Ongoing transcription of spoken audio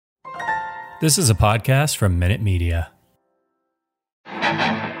This is a podcast from Minute Media.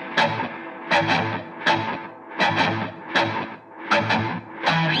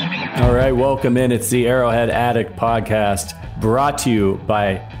 All right, welcome in. It's the Arrowhead Addict podcast, brought to you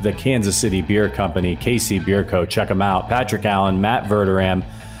by the Kansas City Beer Company, KC Beer Co. Check them out. Patrick Allen, Matt Verderame.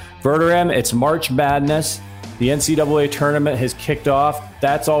 Verderame, it's March Madness. The NCAA tournament has kicked off.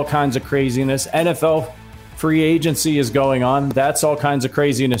 That's all kinds of craziness. NFL free agency is going on. That's all kinds of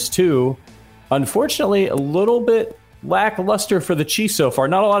craziness too. Unfortunately, a little bit lackluster for the Chiefs so far.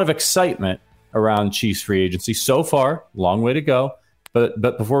 Not a lot of excitement around Chiefs free agency so far. Long way to go. But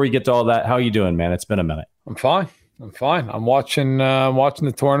before we get to all that, how are you doing, man? It's been a minute. I'm fine. I'm watching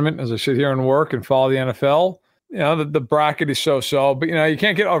the tournament as I sit here and work and follow the NFL. You know, the bracket is so-so, but you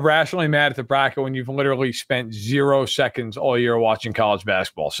can't get irrationally mad at the bracket when you've literally spent 0 seconds all year watching college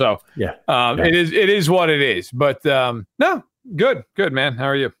basketball. So yeah. It is what it is. But no, good, man. How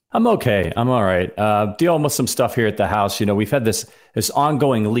are you? I'm okay. I'm all right. Dealing with some stuff here at the house. You know, we've had this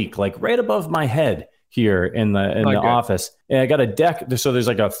ongoing leak, like right above my head here in the office. And I got a deck. So there's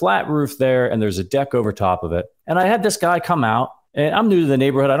like a flat roof there and there's a deck over top of it. And I had this guy come out, and I'm new to the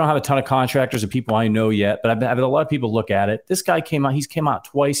neighborhood. I don't have a ton of contractors or people I know yet, but I've had a lot of people look at it. This guy came out. He's came out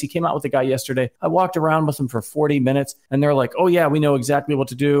twice. He came out with the guy yesterday. I walked around with him for 40 minutes and they're like, oh yeah, we know exactly what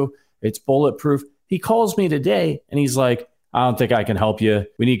to do. It's bulletproof. He calls me today and he's like, I don't think I can help you.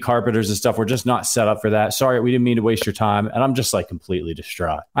 We need carpenters and stuff. We're just not set up for that. Sorry, we didn't mean to waste your time. And I'm just like completely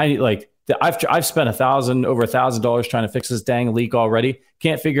distraught. I've spent over $1,000 trying to fix this dang leak already.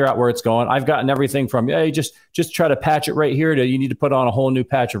 Can't figure out where it's going. I've gotten everything from, hey, just try to patch it right here to you need to put on a whole new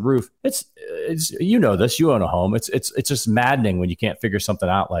patch of roof. It's you know this, you own a home. It's just maddening when you can't figure something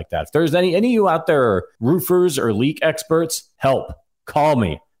out like that. If there's any of you out there are roofers or leak experts, help. Call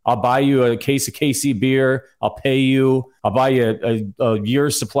me. I'll buy you a case of KC beer. I'll pay you. I'll buy you a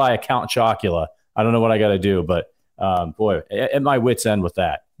year's supply of Count Chocula. I don't know what I got to do, but boy, at my wit's end with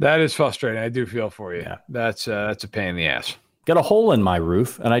that. That is frustrating. I do feel for you. Yeah. That's a pain in the ass. Got a hole in my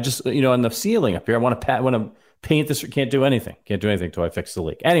roof, and I just, in the ceiling up here, I want to paint this. Can't do anything until I fix the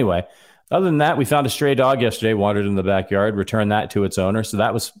leak. Anyway, other than that, we found a stray dog yesterday, wandered in the backyard, returned that to its owner. So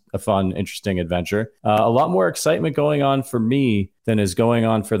that was a fun, interesting adventure. A lot more excitement going on for me than is going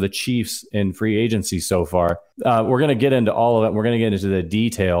on for the Chiefs in free agency so far. We're going to get into all of it. We're going to get into the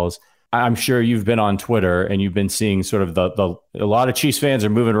details. I'm sure you've been on Twitter and you've been seeing sort of a lot of Chiefs fans are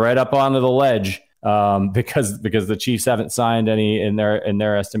moving right up onto the ledge because the Chiefs haven't signed any in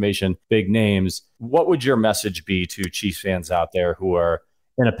their estimation big names. What would your message be to Chiefs fans out there who are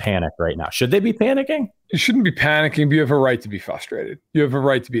in a panic right now? Should they be panicking? You shouldn't be panicking, but you have a right to be frustrated. You have a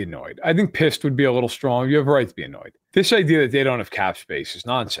right to be annoyed. I think pissed would be a little strong. You have a right to be annoyed. This idea that they don't have cap space is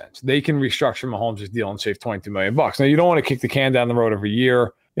nonsense. They can restructure Mahomes' deal and save $22 million. Now, you don't want to kick the can down the road every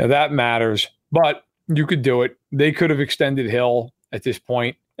year. Yeah, that matters, but you could do it. They could have extended Hill at this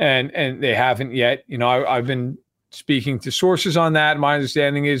point, and they haven't yet. I've been speaking to sources on that. My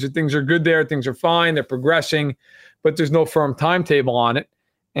understanding is that things are good there. Things are fine. They're progressing, but there's no firm timetable on it.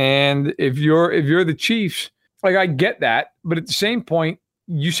 And if you're the Chiefs, like I get that, but at the same point,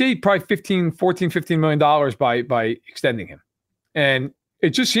 you say probably $15 million by extending him. And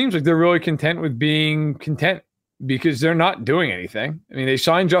it just seems like they're really content with being content, because they're not doing anything. I mean, they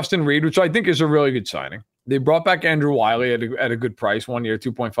signed Justin Reed, which I think is a really good signing. They brought back Andrew Wiley at a good price, 1 year,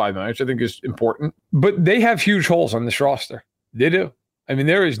 $2.5 million, which I think is important. But they have huge holes on this roster. They do. I mean,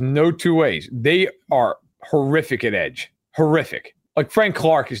 there is no two ways. They are horrific at edge. Horrific. Like Frank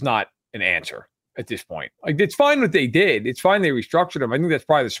Clark is not an answer at this point. Like, it's fine what they did. It's fine they restructured him. I think that's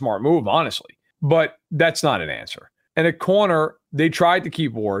probably the smart move, honestly. But that's not an answer. And at corner, they tried to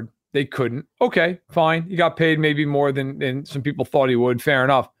keep Ward. They couldn't. Okay, fine. He got paid maybe more than some people thought he would. Fair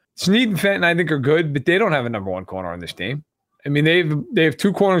enough. Snead and Fenton, I think, are good, but they don't have a number one corner on this team. I mean, they have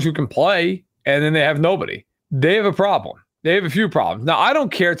two corners who can play, and then they have nobody. They have a problem. They have a few problems. Now, I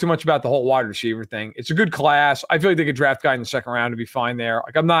don't care too much about the whole wide receiver thing. It's a good class. I feel like they could draft a guy in the second round to be fine there.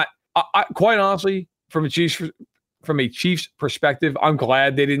 Like, I'm not quite honestly, from a Chiefs perspective, I'm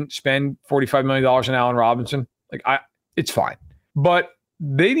glad they didn't spend $45 million on Allen Robinson. Like, it's fine. But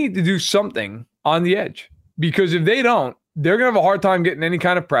they need to do something on the edge, because if they don't, they're going to have a hard time getting any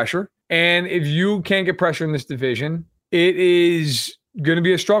kind of pressure. And if you can't get pressure in this division, it is going to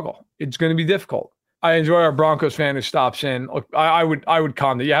be a struggle. It's going to be difficult. I enjoy our Broncos fan who stops in. Look, I would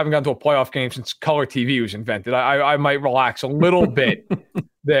calm that. You haven't gone to a playoff game since color TV was invented. I might relax a little bit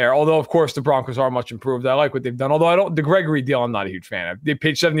there. Although, of course, the Broncos are much improved. I like what they've done. Although the Gregory deal, I'm not a huge fan of. They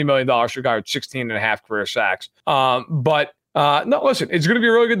paid $70 million for a guy with 16 and a half career sacks. But no, listen, it's going to be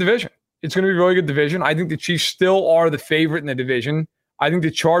a really good division. It's going to be a really good division. I think the Chiefs still are the favorite in the division. I think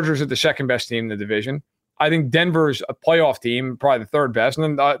the Chargers are the second best team in the division. I think Denver's a playoff team, probably the third best,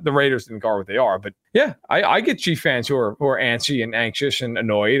 and then the Raiders didn't guard what they are. But yeah, I get Chief fans who are antsy and anxious and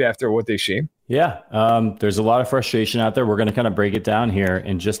annoyed after what they see. Yeah, there's a lot of frustration out there. We're going to kind of break it down here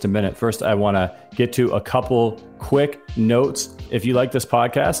in just a minute. First, I want to get to a couple quick notes. If you like this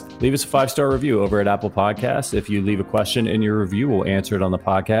podcast, leave us a 5-star review over at Apple Podcasts. If you leave a question in your review, we'll answer it on the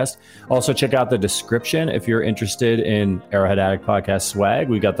podcast. Also, check out the description if you're interested in Arrowhead Addict Podcast swag.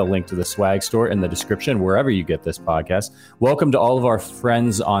 We got the link to the swag store in the description wherever you get this podcast. Welcome to all of our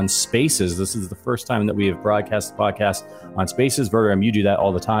friends on Spaces. This is the first time that we have broadcast the podcast on Spaces. Verderam, you do that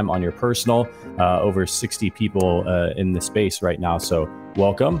all the time on your personal. Over 60 people in the space right now, so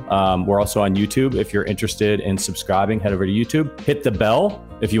welcome. We're also on YouTube. If you're interested in subscribing, head over to YouTube. Hit the bell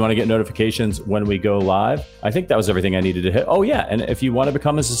if you want to get notifications when we go live. I think that was everything I needed to hit. Oh, yeah. And if you want to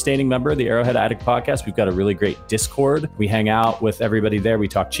become a sustaining member of the Arrowhead Addict Podcast, we've got a really great Discord. We hang out with everybody there. We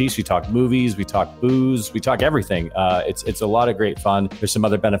talk Chiefs, we talk movies, we talk booze, we talk everything. It's a lot of great fun. There's some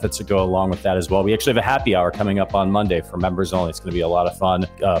other benefits that go along with that as well. We actually have a happy hour coming up on Monday for members only. It's going to be a lot of fun.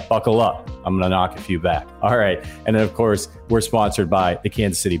 Buckle up. I'm going to knock a few back. All right. And then, of course, we're sponsored by the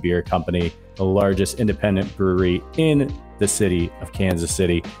Kansas City Beer Company, the largest independent brewery in the city of Kansas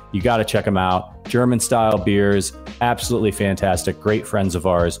City. You got to check them out. German style beers, absolutely fantastic. Great friends of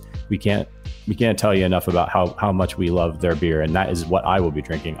ours. We can't tell you enough about how much we love their beer, and that is what I will be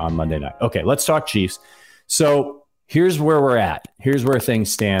drinking on Monday night. Okay, let's talk Chiefs. So here's where we're at. Here's where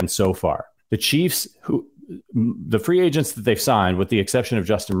things stand so far. The Chiefs, the free agents that they've signed, with the exception of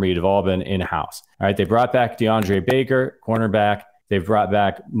Justin Reid, have all been in-house. All right, they brought back DeAndre Baker, cornerback. They've brought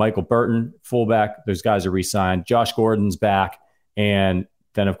back Michael Burton, fullback. Those guys are re-signed. Josh Gordon's back. And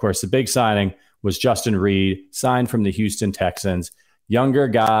then, of course, the big signing was Justin Reid, signed from the Houston Texans. Younger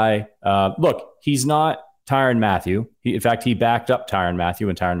guy. Look, he's not Tyrann Mathieu. In fact, he backed up Tyrann Mathieu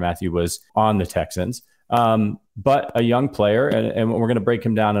when Tyrann Mathieu was on the Texans. But a young player, and we're going to break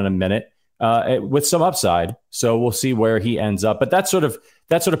him down in a minute, with some upside. So we'll see where he ends up. But that sort of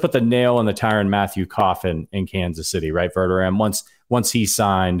put the nail in the Tyrann Mathieu coffin in Kansas City, right, Verderam? Once he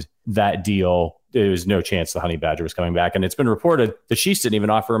signed that deal, there was no chance the Honey Badger was coming back. And it's been reported the Chiefs didn't even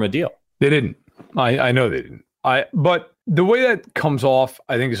offer him a deal. They didn't. I know they didn't. But the way that comes off,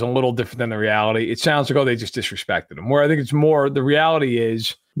 I think, is a little different than the reality. It sounds like, they just disrespected him. Where I think it's more, the reality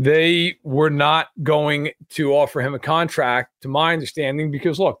is they were not going to offer him a contract, to my understanding,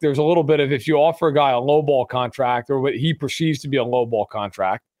 because, look, there's a little bit of, if you offer a guy a lowball contract or what he perceives to be a lowball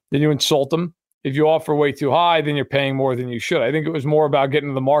contract, then you insult him. If you offer way too high, then you're paying more than you should. I think it was more about getting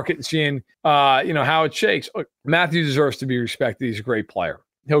to the market and seeing, how it shakes. Look, Mathieu deserves to be respected. He's a great player.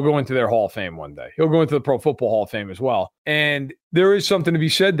 He'll go into their Hall of Fame one day. He'll go into the Pro Football Hall of Fame as well. And there is something to be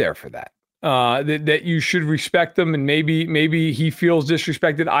said there for that. That you should respect them, and maybe he feels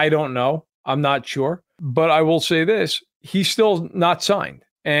disrespected. I don't know. I'm not sure. But I will say this, he's still not signed.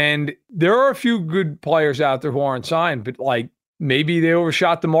 And there are a few good players out there who aren't signed, but maybe they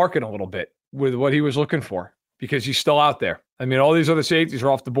overshot the market a little bit with what he was looking for, because he's still out there. I mean, all these other safeties are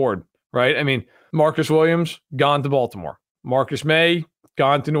off the board, right? I mean, Marcus Williams, gone to Baltimore. Marcus May,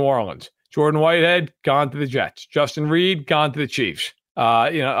 gone to New Orleans. Jordan Whitehead, gone to the Jets. Justin Reid, gone to the Chiefs.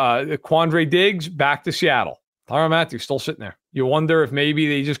 Quandre Diggs, back to Seattle. Tyrann Mathieu still sitting there. You wonder if maybe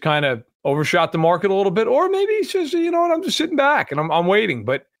they just kind of overshot the market a little bit, or maybe he says, you know what, I'm just sitting back and I'm waiting.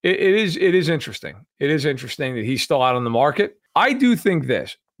 But it is interesting. It is interesting that he's still out on the market. I do think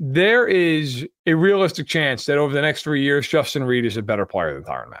this. There is a realistic chance that over the next 3 years, Justin Reid is a better player than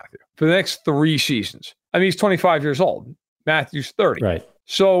Tyrann Mathieu. For the next 3 seasons. I mean, he's 25 years old. Matthew's 30. Right.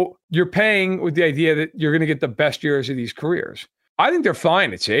 So you're paying with the idea that you're going to get the best years of these careers. I think they're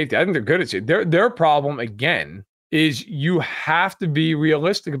fine at safety. I think they're good at safety. Their problem, again, is you have to be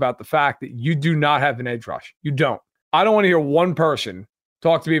realistic about the fact that you do not have an edge rush. You don't. I don't want to hear one person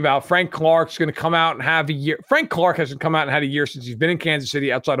talk to me about Frank Clark's going to come out and have a year. Frank Clark hasn't come out and had a year since he's been in Kansas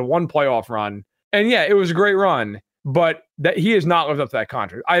City outside of one playoff run. And yeah, it was a great run, but that he has not lived up to that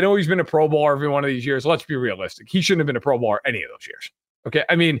contract. I know he's been a Pro Bowler every one of these years. Let's be realistic. He shouldn't have been a Pro Bowler any of those years. Okay.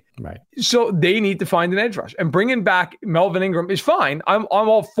 I mean, right. So they need to find an edge rush, and bringing back Melvin Ingram is fine. I'm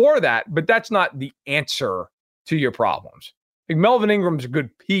all for that, but that's not the answer to your problems. Like, Melvin Ingram's a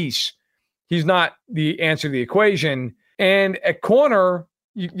good piece. He's not the answer to the equation. And at corner,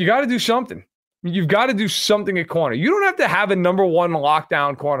 you got to do something. You've got to do something at corner. You don't have to have a number one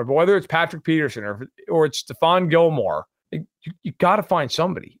lockdown corner, but whether it's Patrick Peterson or it's Stephon Gilmore, you got to find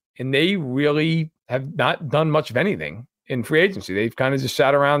somebody. And they really have not done much of anything in free agency. They've kind of just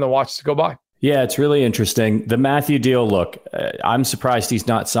sat around and watched it go by. Yeah, it's really interesting. The Matthew deal, look, I'm surprised he's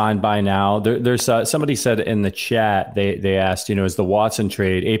not signed by now. There's somebody said in the chat, they asked, is the Watson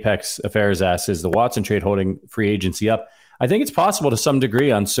trade, Apex Affairs asked, is the Watson trade holding free agency up? I think it's possible to some degree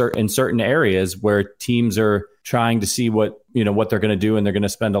in certain areas where teams are trying to see what they're going to do, and they're going to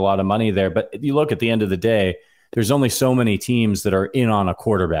spend a lot of money there. But if you look at the end of the day, there's only so many teams that are in on a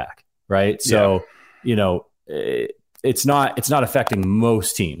quarterback, right? So, it's not affecting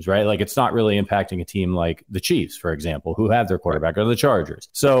most teams, right? Like, it's not really impacting a team like the Chiefs, for example, who have their quarterback, or the Chargers.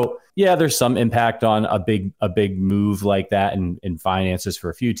 So yeah, there's some impact on a big move like that in finances for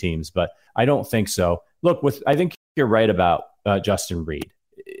a few teams, but I don't think so. Look, I think you're right about Justin Reid.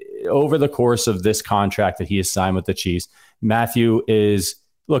 Over the course of this contract that he has signed with the Chiefs, Matthew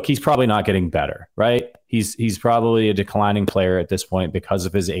he's probably not getting better, right? He's probably a declining player at this point because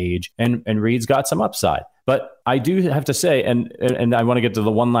of his age, and Reid's got some upside. But I do have to say, and I want to get to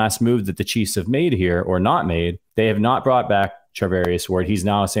the one last move that the Chiefs have made here, or not made. They have not brought back Charvarius Ward. He's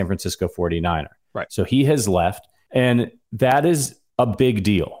now a San Francisco 49er. Right. So he has left, and that is a big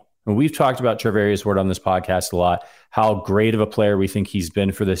deal. And we've talked about Charvarius Ward on this podcast a lot, how great of a player we think he's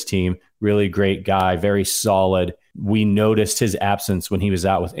been for this team. Really great guy, very solid. We noticed his absence when he was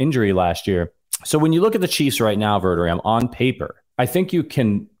out with injury last year. So when you look at the Chiefs right now, Verderame, on paper, I think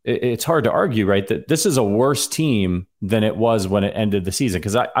it's hard to argue, right, that this is a worse team than it was when it ended the season.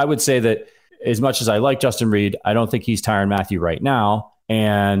 Because I would say that as much as I like Justin Reid, I don't think he's Tyrann Mathieu right now.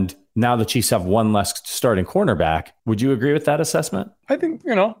 And now the Chiefs have one less starting cornerback. Would you agree with that assessment? I think,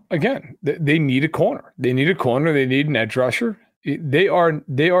 again, they need a corner. They need a corner. They need an edge rusher. They are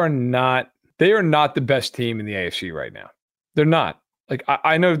not the best team in the AFC right now. They're not. Like,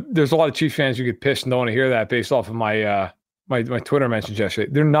 I know there's a lot of Chiefs fans who get pissed and don't want to hear that based off of my my Twitter mentions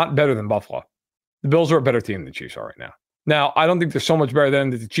yesterday. They're not better than Buffalo. The Bills are a better team than the Chiefs are right now. Now, I don't think they're so much better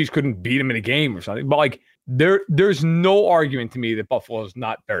than that the Chiefs couldn't beat them in a game or something. But like, there's no argument to me that Buffalo is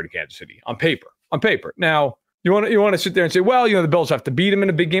not better than Kansas City on paper. On paper. Now, you want to sit there and say, well, the Bills have to beat them in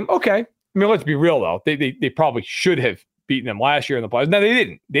a big game. Okay. I mean, let's be real though. They probably should have beaten them last year in the playoffs. No, they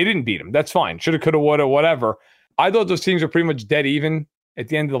didn't. They didn't beat them. That's fine. Shoulda, coulda, woulda, whatever. I thought those teams were pretty much dead even at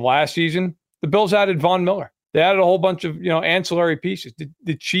the end of the last season. The Bills added Von Miller. They added a whole bunch of ancillary pieces.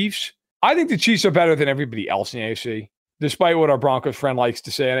 The Chiefs, I think the Chiefs are better than everybody else in the AFC, despite what our Broncos friend likes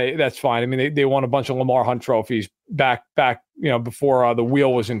to say. And that's fine. I mean, they won a bunch of Lamar Hunt trophies back before the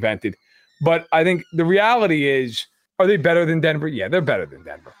wheel was invented. But I think the reality is, are they better than Denver? Yeah, they're better than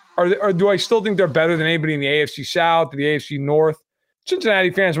Denver. Or do I still think they're better than anybody in the AFC South or the AFC North?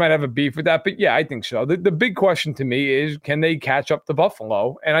 Cincinnati fans might have a beef with that, but yeah, I think so. The big question to me is, can they catch up to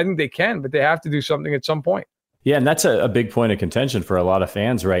Buffalo? And I think they can, but they have to do something at some point. Yeah, and that's a big point of contention for a lot of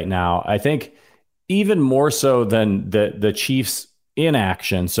fans right now. I think even more so than the Chiefs'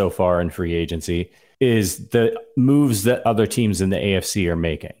 inaction so far in free agency is the moves that other teams in the AFC are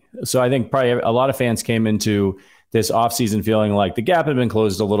making. So I think probably a lot of fans came into this offseason feeling like the gap had been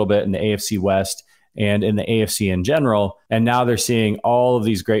closed a little bit in the AFC West and in the AFC in general. And now they're seeing all of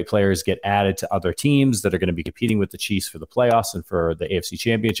these great players get added to other teams that are going to be competing with the Chiefs for the playoffs and for the AFC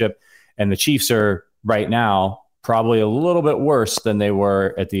Championship. And the Chiefs are right now probably a little bit worse than they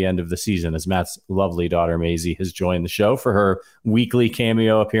were at the end of the season, as Matt's lovely daughter, Maisie, has joined the show for her weekly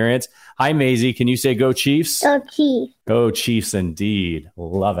cameo appearance. Hi, Maisie. Can you say go Chiefs? Go Chiefs. Go Chiefs indeed.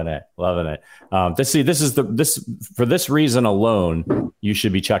 Loving it. For this reason alone, you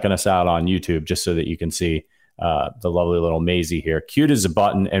should be checking us out on YouTube just so that you can see the lovely little Maisie here. Cute as a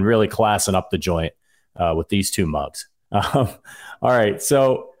button and really classing up the joint with these two mugs. All right.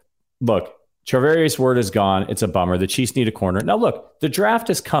 So look, Charvarius Ward is gone. It's a bummer. The Chiefs need a corner. Now, look, the draft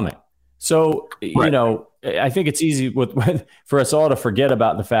is coming. So, right. I think it's easy for us all to forget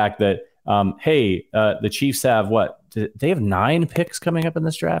about the fact that, the Chiefs have they have 9 picks coming up in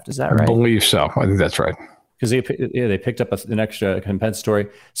this draft. Is that right? I believe so. I think that's right. Because they picked up an extra compensatory.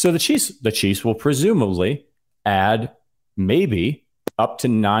 So the Chiefs will presumably add maybe up to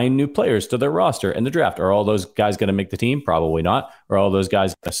 9 new players to their roster in the draft. Are all those guys going to make the team? Probably not. Are all those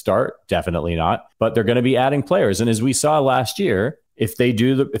guys going to start? Definitely not. But they're going to be adding players. And as we saw last year, if they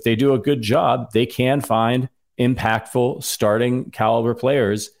do a good job, they can find impactful starting caliber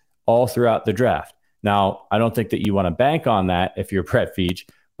players all throughout the draft. Now, I don't think that you want to bank on that if you're Brett Veach,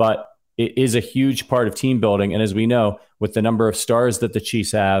 but it is a huge part of team building. And as we know, with the number of stars that the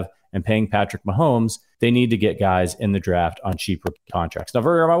Chiefs have and paying Patrick Mahomes, they need to get guys in the draft on cheap rookie contracts. Now,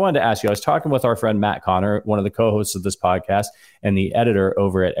 Verderame, I wanted to ask you, I was talking with our friend Matt Connor, one of the co-hosts of this podcast and the editor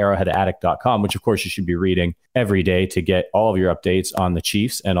over at arrowheadaddict.com, which of course you should be reading every day to get all of your updates on the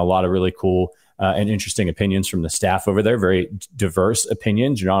Chiefs and a lot of really cool and interesting opinions from the staff over there, very diverse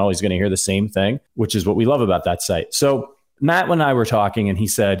opinions. You're not always going to hear the same thing, which is what we love about that site. So Matt and I were talking, and he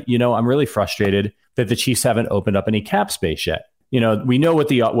said, I'm really frustrated that the Chiefs haven't opened up any cap space yet. We know what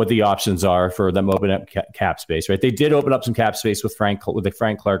the options are for them opening up cap space, right? They did open up some cap space with the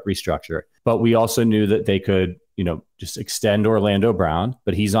Frank Clark restructure, but we also knew that they could, just extend Orlando Brown,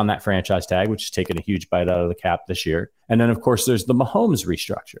 but he's on that franchise tag, which has taken a huge bite out of the cap this year. And then, of course, there's the Mahomes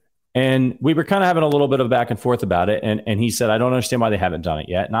restructure. And we were kind of having a little bit of back and forth about it. And he said, I don't understand why they haven't done it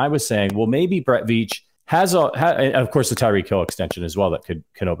yet. And I was saying, well, maybe Brett Veach and of course, the Tyreek Hill extension as well that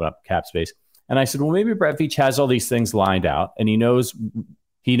can open up cap space. And I said, well, maybe Brett Veach has all these things lined out and he knows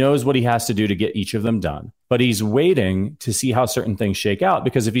what he has to do to get each of them done. But he's waiting to see how certain things shake out,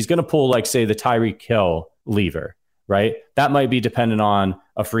 because if he's going to pull, like, say, the Tyreek Hill lever, right, that might be dependent on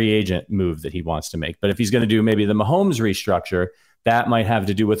a free agent move that he wants to make. But if he's going to do maybe the Mahomes restructure, that might have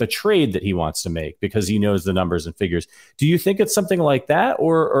to do with a trade that he wants to make because he knows the numbers and figures. Do you think it's something like that?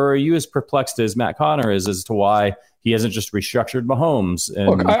 Or are you as perplexed as Matt Connor is as to why he hasn't just restructured Mahomes and,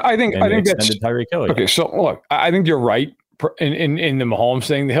 look, I think that's Tyreek Hill? Okay, so look, I think you're right in the Mahomes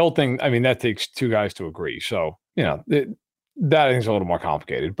thing. The Hill thing, I mean, that takes two guys to agree. So, that I think is a little more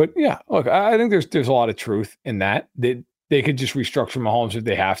complicated. But yeah, look, I think there's a lot of truth in that. They could just restructure Mahomes if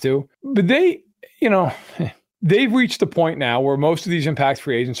they have to. But they've reached the point now where most of these impact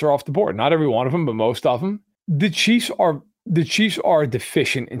free agents are off the board. Not every one of them, but most of them. The Chiefs are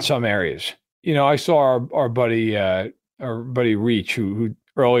deficient in some areas. I saw our buddy Reach, who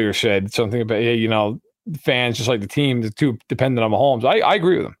earlier said something about, hey, fans, just like the team, the two dependent on Mahomes. I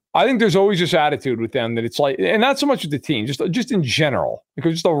agree with him. I think there's always this attitude with them that it's like, and not so much with the team, just in general,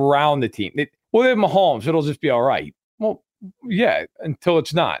 because just around the team. They have Mahomes, it'll just be all right. Well, yeah, until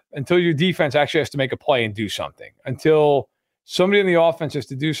it's not. Until your defense actually has to make a play and do something. Until somebody in the offense has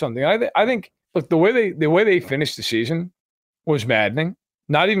to do something. I think, look, the way they finished the season was maddening.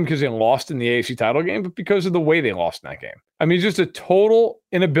 Not even because they lost in the AFC title game, but because of the way they lost in that game. I mean, just a total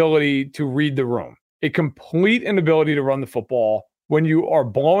inability to read the room. A complete inability to run the football when you are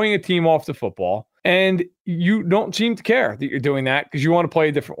blowing a team off the football, and you don't seem to care that you're doing that because you want to play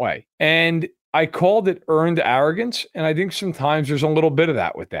a different way. And I called it earned arrogance, and I think sometimes there's a little bit of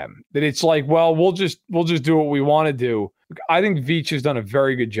that with them. That it's like, well, we'll just do what we want to do. I think Veach has done a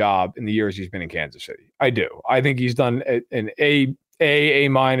very good job in the years he's been in Kansas City. I do. I think he's done an A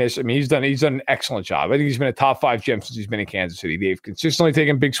minus. I mean, he's done an excellent job. I think he's been a top 5 GM since he's been in Kansas City. They've consistently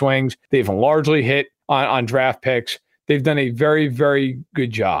taken big swings. They've largely hit on draft picks. They've done a very, very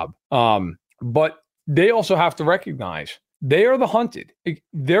good job. But they also have to recognize they are the hunted.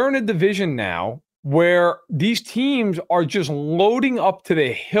 They're in a division now where these teams are just loading up to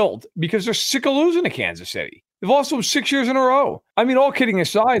the hilt because they're sick of losing to Kansas City. They've lost them 6 years in a row. I mean, all kidding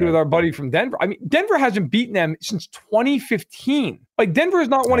aside with our buddy from Denver. I mean, Denver hasn't beaten them since 2015. Like, Denver has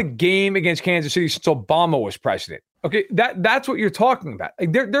not won a game against Kansas City since Obama was president. Okay, that's what you're talking about.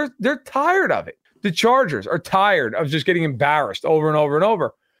 Like, they're tired of it. The Chargers are tired of just getting embarrassed over and over and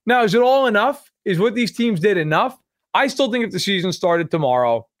over. Now, is it all enough? Is what these teams did enough? I still think if the season started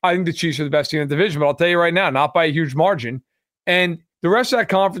tomorrow, I think the Chiefs are the best team in the division. But I'll tell you right now, not by a huge margin. And the rest of that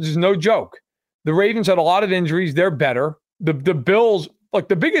conference is no joke. The Ravens had a lot of injuries. They're better. The Bills, like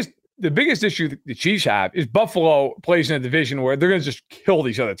the biggest issue that the Chiefs have is Buffalo plays in a division where they're going to just kill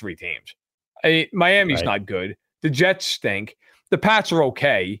these other 3 teams. Miami's not good. The Jets stink. The Pats are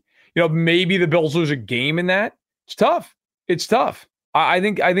okay. Maybe the Bills lose a game in that. It's tough. It's tough. I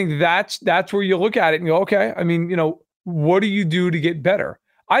think that's where you look at it and go, okay, I mean, what do you do to get better?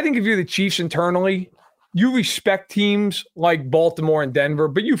 I think if you're the Chiefs internally, you respect teams like Baltimore and Denver,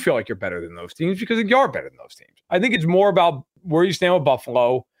 but you feel like you're better than those teams because you are better than those teams. I think it's more about where you stand with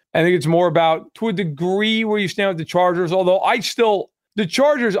Buffalo. I think it's more about, to a degree, where you stand with the Chargers, although the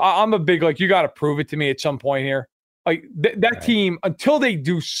Chargers, I'm a big, like, you got to prove it to me at some point here. Like, that team, until they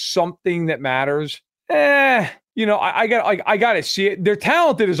do something that matters, I got to see it. They're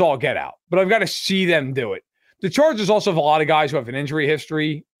talented as all get out, but I've got to see them do it. The Chargers also have a lot of guys who have an injury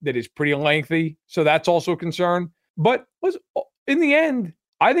history that is pretty lengthy, so that's also a concern. But in the end,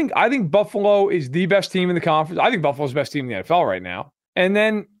 I think Buffalo is the best team in the conference. I think Buffalo's the best team in the NFL right now. And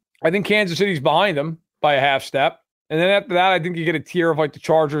then I think Kansas City's behind them by a half step. And then after that, I think you get a tier of like the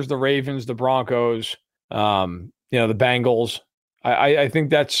Chargers, the Ravens, the Broncos, the Bengals. I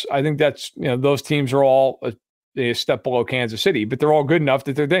think that's those teams are all a step below Kansas City, but they're all good enough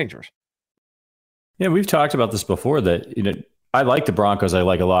that they're dangerous. Yeah, we've talked about this before that, I like the Broncos. I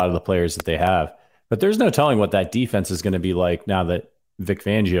like a lot of the players that they have, but there's no telling what that defense is going to be like now that Vic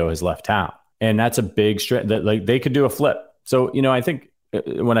Fangio has left town. And that's a big stretch that, like, they could do a flip. So, I think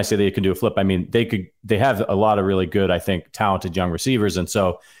when I say they can do a flip, I mean they have a lot of really good, I think, talented young receivers. And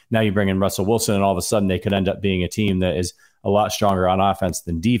so now you bring in Russell Wilson and all of a sudden they could end up being a team that is a lot stronger on offense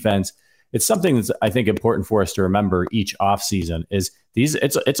than defense. It's something that's, I think, important for us to remember each offseason is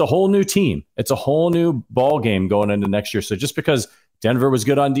it's a whole new team. It's a whole new ball game going into next year. So just because Denver was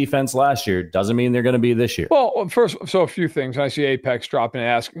good on defense last year doesn't mean they're going to be this year. Well, first, so a few things. I see Apex dropping and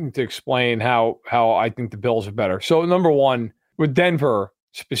asking to explain how I think the Bills are better. So number one, with Denver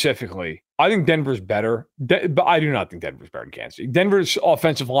specifically, I think Denver's better, but I do not think Denver's better than Kansas City. Denver's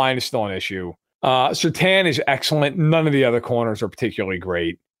offensive line is still an issue. Surtain is excellent. None of the other corners are particularly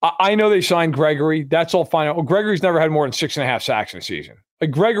great. I know they signed Gregory. That's all fine. Well, Gregory's never had more than 6.5 sacks in a season.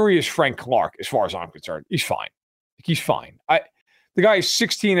 Like, Gregory is Frank Clark, as far as I'm concerned. He's fine. He's fine. The guy is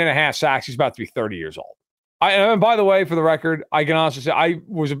 16.5 sacks. He's about to be 30 years old. And by the way, for the record, I can honestly say I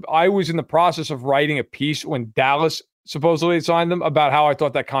was in the process of writing a piece when Dallas supposedly signed them about how I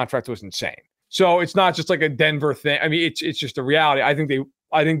thought that contract was insane. So it's not just like a Denver thing. I mean, it's just a reality. I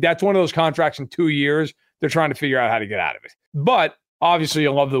think that's one of those contracts in 2 years they're trying to figure out how to get out of it. But obviously,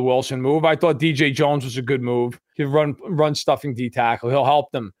 you love the Wilson move. I thought DJ Jones was a good move. He'll run stuffing D tackle. He'll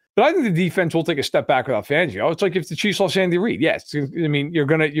help them. But I think the defense will take a step back without Fangio. It's like if the Chiefs lost Andy Reid. Yes, I mean you're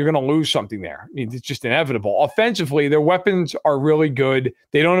gonna lose something there. I mean it's just inevitable. Offensively, their weapons are really good.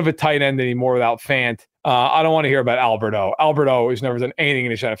 They don't have a tight end anymore without Fant. I don't want to hear about Alberto. Alberto has never done anything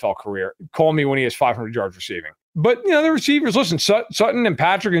in his NFL career. Call me when he has 500 yards receiving. But, the receivers, listen, Sutton and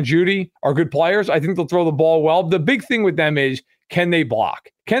Patrick and Judy are good players. I think they'll throw the ball well. The big thing with them is, can they block?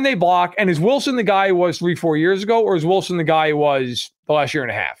 Can they block? And is Wilson the guy he was 3-4 years ago, or is Wilson the guy he was the last year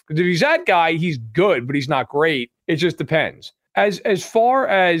and a half? Because if he's that guy, he's good, but he's not great. It just depends. As far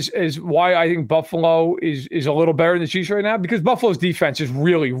as why I think Buffalo is a little better than the Chiefs right now, because Buffalo's defense is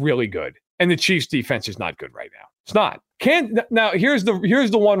really, really good. And the Chiefs' defense is not good right now. It's not. Now, here's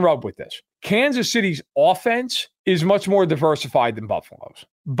the one rub with this. Kansas City's offense is much more diversified than Buffalo's.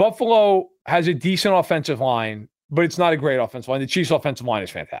 Buffalo has a decent offensive line, but it's not a great offensive line. The Chiefs' offensive line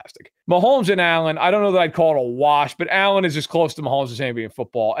is fantastic. Mahomes and Allen, I don't know that I'd call it a wash, but Allen is as close to Mahomes as anybody in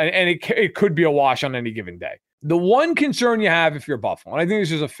football, and it could be a wash on any given day. The one concern you have if you're Buffalo, and I think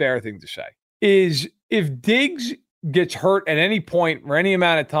this is a fair thing to say, is if Diggs gets hurt at any point for any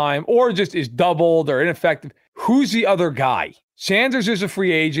amount of time or just is doubled or ineffective, who's the other guy? Sanders is a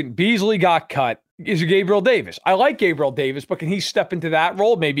free agent. Beasley got cut. Is it Gabriel Davis? I like Gabriel Davis, but can he step into that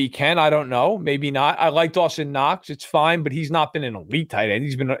role? Maybe he can. I don't know. Maybe not. I like Dawson Knox. It's fine, but he's not been an elite tight end.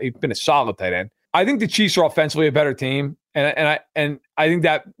 He's been a solid tight end. I think the Chiefs are offensively a better team, and I think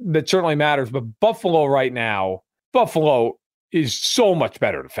that certainly matters. But Buffalo right now, Buffalo is so much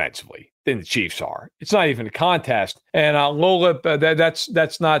better defensively than the Chiefs are. It's not even a contest. And Lolip,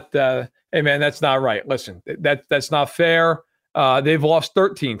 that's not. Hey man, that's not right. Listen, that's not fair. They've lost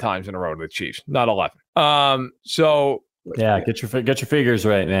 13 times in a row to the Chiefs, not 11. So yeah, get your figures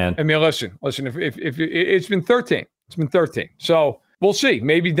right, man. I mean, listen. If it's been 13, it's been 13. So we'll see.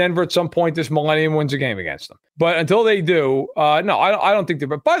 Maybe Denver at some point this millennium wins a game against them. But until they do, no, I don't think they're.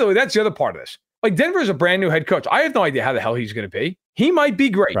 But by the way, that's the other part of this. Like Denver's a brand new head coach. I have no idea how the hell he's going to be. He might be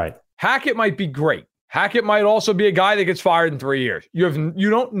great. Right. Hackett might be great. Hackett might also be a guy that gets fired in 3 years. You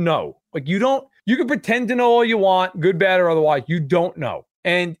don't know. You can pretend to know all you want, good, bad, or otherwise. You don't know.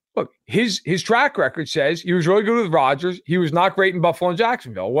 And look, his track record says he was really good with Rodgers. He was not great in Buffalo and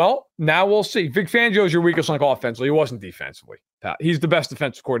Jacksonville. Well, now we'll see. Vic Fangio is your weakest link offensively. He wasn't defensively. He's the best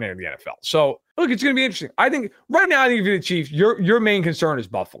defensive coordinator in the NFL. So look, it's going to be interesting. I think right now, if you're the Chiefs, your main concern is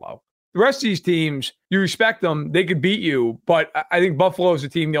Buffalo. The rest of these teams, you respect them. They could beat you. But I think Buffalo is a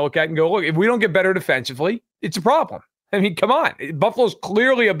team you look at and go, look, if we don't get better defensively, it's a problem. I mean, come on. Buffalo's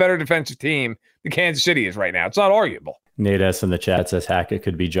clearly a better defensive team than Kansas City is right now. It's not arguable. Nate S. in the chat says Hackett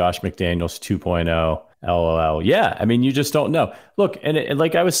could be Josh McDaniels 2.0. LOL. Yeah, I mean, you just don't know. Look, and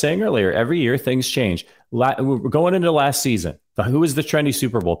like I was saying earlier, every year things change. We're going into last season. Who was the trendy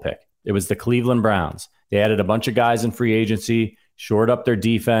Super Bowl pick? It was the Cleveland Browns. They added a bunch of guys in free agency, shored up their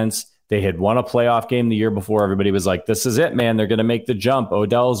defense. They had won a playoff game the year before. Everybody was like, this is it, man. They're going to make the jump.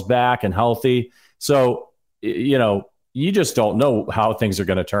 Odell's back and healthy. So, you just don't know how things are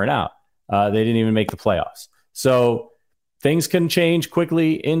going to turn out. They didn't even make the playoffs. So things can change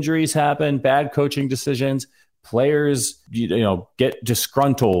quickly. Injuries happen, bad coaching decisions. Players, get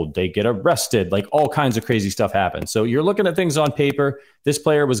disgruntled. They get arrested. Like all kinds of crazy stuff happens. So you're looking at things on paper. This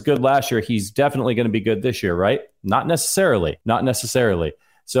player was good last year. He's definitely going to be good this year, right? Not necessarily.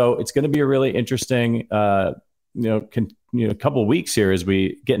 So it's going to be a really interesting, couple of weeks here as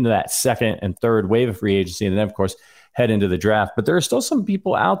we get into that second and third wave of free agency, and then of course head into the draft. But there are still some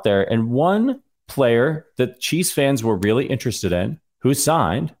people out there, and one player that Chiefs fans were really interested in who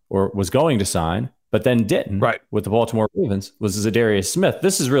signed or was going to sign, but then didn't with the Baltimore Ravens, was Zadarius Smith.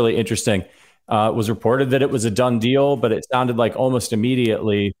 This is really interesting. It was reported that it was a done deal, but it sounded like almost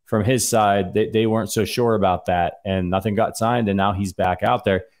immediately from his side that they weren't so sure about that, and nothing got signed, and now he's back out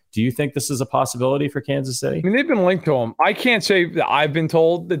there. Do you think this is a possibility for Kansas City? I mean, they've been linked to him. I can't say that I've been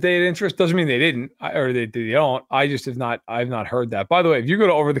told that they had interest. Doesn't mean they didn't or they don't. I just have not. I've not heard that. By the way, if you go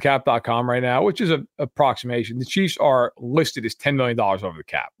to overthecap.com right now, which is an approximation, the Chiefs are listed as $10 million over the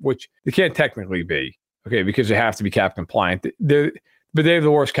cap, which they can't technically be, okay, because they have to be cap compliant. But they have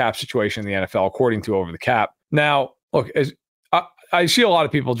the worst cap situation in the NFL, according to Over the Cap. Now, look, as I see a lot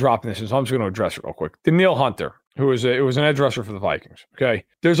of people dropping this, and so I'm just going to address it real quick. Danielle Hunter, who was an edge rusher for the Vikings. Okay,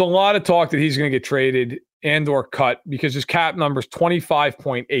 there's a lot of talk that he's going to get traded and or cut because his cap number is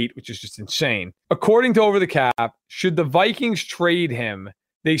 25.8, which is just insane. According to Over the Cap, should the Vikings trade him,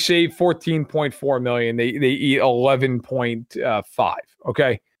 they save $14.4 million. They eat 11.5.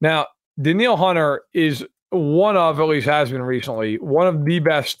 Okay, now Danielle Hunter is one of, at least has been recently, one of the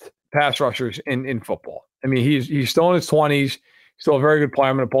best pass rushers in football. I mean, he's still in his 20s, still a very good player.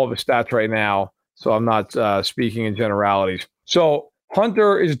 I'm going to pull up his stats right now, so I'm not speaking in generalities. So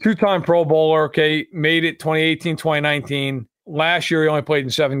Hunter is a two-time Pro Bowler, okay, made it 2018, 2019. Last year, he only played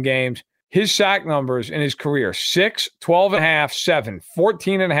in 7 games. His sack numbers in his career, 6, 12.5, 7,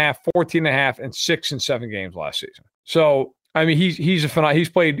 14.5, 14.5, and 6 and 7 games last season. So, I mean, he's a phenomenal.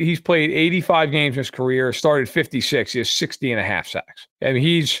 He's played 85 games in his career, started 56. He has 60.5 sacks. I mean,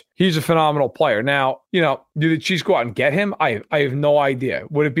 he's a phenomenal player. Now, you know, do the Chiefs go out and get him? I have no idea.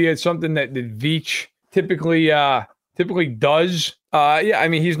 Would it be something that Veach typically does? Yeah, I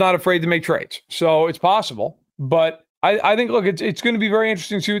mean, he's not afraid to make trades, so it's possible. But I think, look, it's going to be very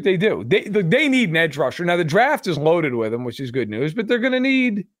interesting to see what they do. They need an edge rusher. Now the draft is loaded with them, which is good news. But they're going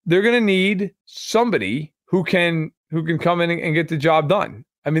to need somebody who can come in and get the job done.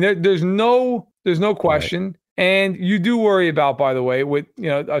 I mean, there's no question. Right. And you do worry about, by the way, with, you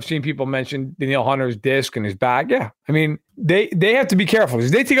know, I've seen people mention Danielle Hunter's disc and his back. Yeah. I mean, they have to be careful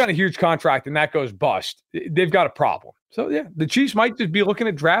because they take on a huge contract and that goes bust. They've got a problem. So, yeah, the Chiefs might just be looking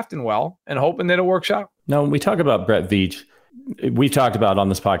at drafting well and hoping that it works out. Now, when we talk about Brett Veach, we've talked about on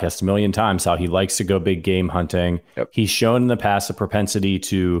this podcast a million times how he likes to go big game hunting. Yep. He's shown in the past a propensity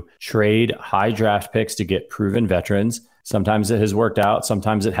to trade high draft picks to get proven veterans. Sometimes it has worked out.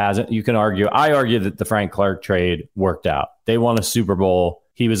 Sometimes it hasn't. I argue that the Frank Clark trade worked out. They won a Super Bowl.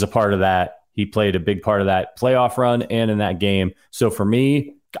 He was a part of that. He played a big part of that playoff run and in that game. So for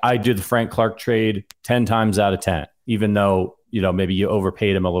me, I do the Frank Clark trade 10 times out of 10, even though, you know, maybe you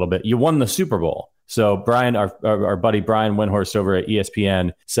overpaid him a little bit. You won the Super Bowl. So Brian, our buddy Brian Windhorst over at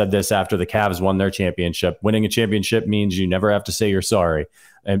ESPN said this after the Cavs won their championship. Winning a championship means you never have to say you're sorry,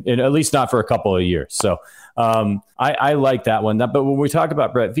 and at least not for a couple of years. So I like that one. But when we talk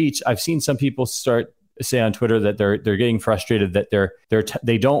about Brett Veach, I've seen some people start say on Twitter that they're getting frustrated that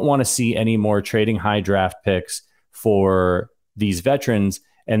they don't want to see any more trading high draft picks for these veterans,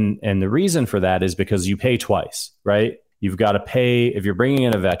 and the reason for that is because you pay twice, right? You've got to pay if you're bringing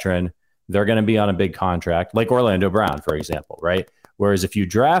in a veteran. They're going to be on a big contract, like Orlando Brown, for example, right? Whereas if you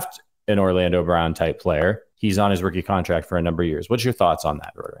draft an Orlando Brown type player, he's on his rookie contract for a number of years. What's your thoughts on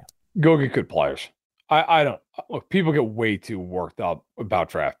that, Rodrigo? Go get good players. I don't look. People get way too worked up about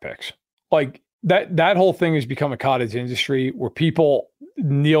draft picks. Like that whole thing has become a cottage industry where people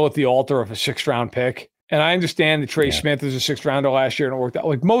kneel at the altar of a 6th round pick. And I understand that Trey Smith was a 6th rounder last year and it worked out.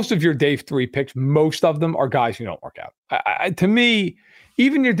 Like most of your day 3 picks, most of them are guys who don't work out. To me,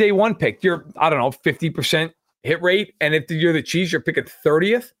 even your day 1 pick, you're, 50% hit rate. And if you're the Chiefs, you're picking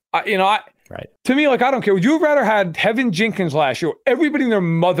 30th. Right. To me, like, I don't care. Would you have rather had Tevin Jenkins last year? Everybody and their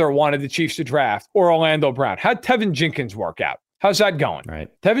mother wanted the Chiefs to draft, or Orlando Brown. How'd Tevin Jenkins work out? How's that going? Right.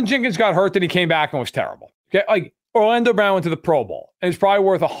 Tevin Jenkins got hurt, then he came back and was terrible. Okay, like Orlando Brown went to the Pro Bowl, and he's probably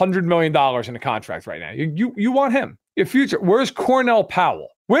worth $100 million in a contract right now. You want him? Your future. Where's Cornell Powell?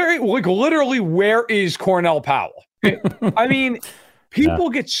 Where is Cornell Powell? I mean, people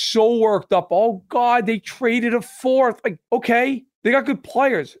get so worked up. Oh God, they traded a 4th. Like, okay. They got good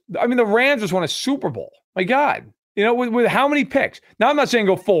players. I mean, the Rams just won a Super Bowl. My God. You know, with how many picks? Now, I'm not saying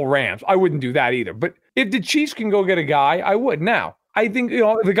go full Rams. I wouldn't do that either. But if the Chiefs can go get a guy, I would. Now, I think, you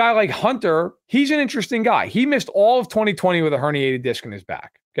know, the guy like Hunter, he's an interesting guy. He missed all of 2020 with a herniated disc in his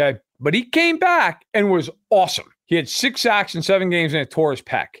back. Okay. But he came back and was awesome. He had 6 sacks in 7 games and a tore his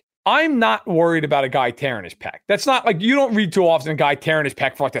pec. I'm not worried about a guy tearing his pec. That's not like, you don't read too often a guy tearing his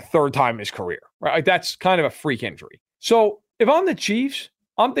pec for like the 3rd time in his career, right? Like that's kind of a freak injury. So if I'm the Chiefs,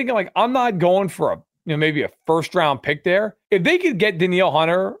 I'm thinking like, I'm not going for maybe a 1st round pick there. If they could get Danielle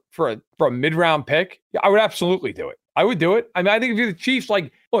Hunter for a mid-round pick, I would absolutely do it. I would do it. I mean, I think if you're the Chiefs,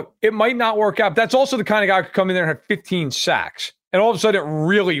 like, look, it might not work out. That's also the kind of guy who could come in there and have 15 sacks. And all of a sudden it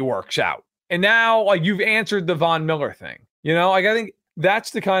really works out. And now, like, you've answered the Von Miller thing. You know, like, I think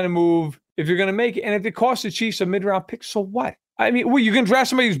that's the kind of move if you're going to make it. And if it costs the Chiefs a mid-round pick, so what? I mean, well, you can draft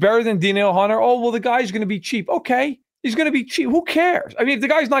somebody who's better than Danielle Hunter. Oh, well, the guy's going to be cheap. Okay, he's going to be cheap. Who cares? I mean, if the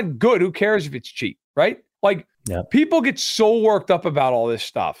guy's not good, who cares if it's cheap, right? Like, people get so worked up about all this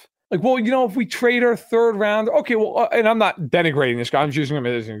stuff. Like, well, you know, if we trade our third round, okay, well, and I'm not denigrating this guy. I'm just using him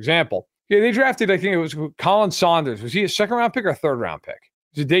as an example. Yeah, they drafted, I think it was Colin Saunders. Was he a second round pick or a third round pick?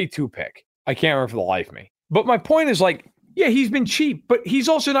 It was a day 2 pick. I can't remember for the life of me. But my point is, like, yeah, he's been cheap, but he's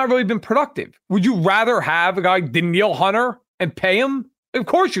also not really been productive. Would you rather have a guy like Danielle Hunter and pay him? Of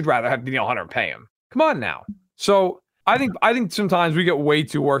course you'd rather have Danielle Hunter and pay him. Come on now. So I think sometimes we get way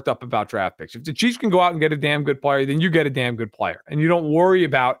too worked up about draft picks. If the Chiefs can go out and get a damn good player, then you get a damn good player. And you don't worry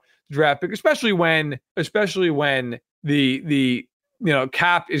about the draft pick, especially when the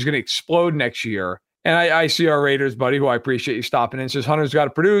cap is going to explode next year. And I see our Raiders buddy, who I appreciate you stopping in, says Hunter's got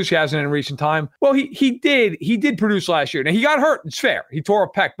to produce. He hasn't in recent time. Well, he did produce last year. Now, he got hurt. It's fair. He tore a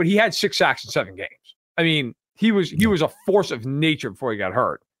pec, but he had 6 sacks in 7 games. I mean, he was a force of nature before he got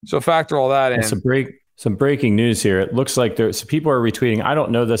hurt. So factor all that in. Some breaking news here. It looks like some people are retweeting. I don't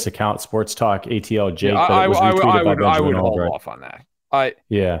know this account, Sports Talk ATL Jake, but it was retweeted by Benjamin I would hold Albright. off on that.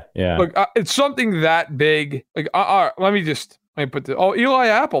 Yeah. Look, it's something that big. Like, let me put Eli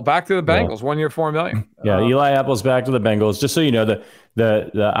Apple back to the Bengals, 1 year, $4 million. Yeah, Eli Apple's back to the Bengals. Just so you know,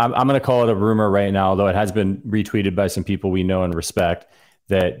 I'm going to call it a rumor right now, although it has been retweeted by some people we know and respect,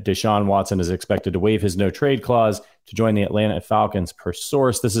 that Deshaun Watson is expected to waive his no trade clause to join the Atlanta Falcons. Per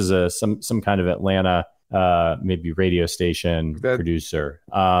source, this is some kind of Atlanta maybe radio station producer.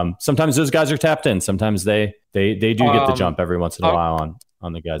 Sometimes those guys are tapped in. Sometimes they do get the jump every once in a while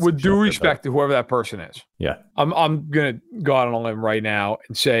on the guys. With due respect to whoever that person is. Yeah. I'm going to go out on a limb right now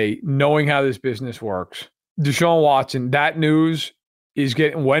and say, knowing how this business works, Deshaun Watson, that news is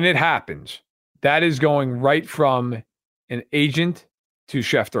getting, when it happens, that is going right from an agent to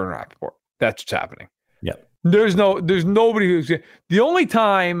Schefter and Rappaport. That's what's happening. Yeah. There's nobody who's, the only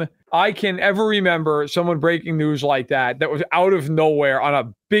time I can ever remember someone breaking news like that was out of nowhere on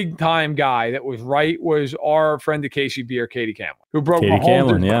a big time guy that was right was our friend at KCB or Katie Camlin, who broke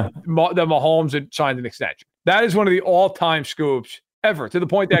Mahomes. That Mahomes had signed an extension. That is one of the all-time scoops ever, to the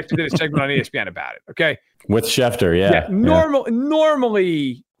point they actually did a segment on ESPN about it. Okay. With Schefter. Yeah.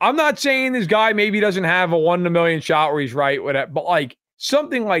 Normally, I'm not saying this guy maybe doesn't have a 1 in a million shot where he's right, whatever, but like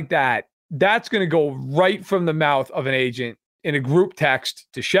something like that, that's going to go right from the mouth of an agent in a group text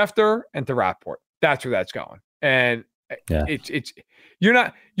to Schefter and to Rappaport. That's where that's going. And it's you're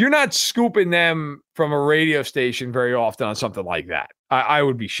not scooping them from a radio station very often on something like that. I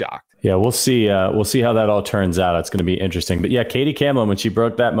would be shocked. Yeah, we'll see. We'll see how that all turns out. It's going to be interesting. But yeah, Katie Camlin, when she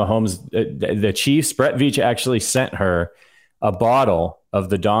broke that Mahomes, the Chiefs, Brett Veach actually sent her a bottle of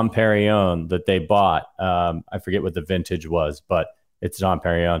the Dom Perignon that they bought. I forget what the vintage was, but it's Dom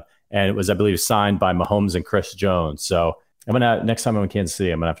Perignon. And it was, I believe, signed by Mahomes and Chris Jones. So next time I'm in Kansas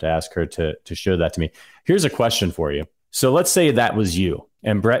City, I'm going to have to ask her to show that to me. Here's a question for you. So let's say that was you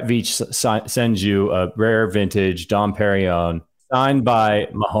and Brett Veach sends you a rare vintage Dom Perignon signed by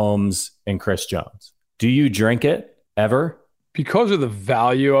Mahomes and Chris Jones. Do you drink it ever? Because of the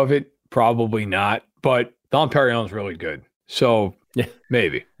value of it, probably not. But Dom Perignon's really good. So yeah,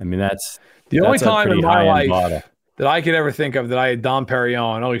 maybe. I mean, that's the only time in my life that I could ever think of that I had Dom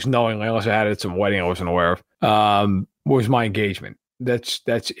Perignon, at least knowingly, unless I had it at some wedding I wasn't aware of, was my engagement. That's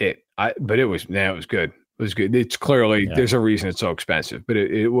it. But it was good. It was good. It's clearly there's a reason it's so expensive, but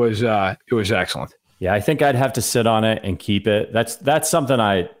it was excellent. Yeah, I think I'd have to sit on it and keep it. That's something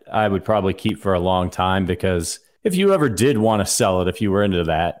I would probably keep for a long time, because if you ever did want to sell it, if you were into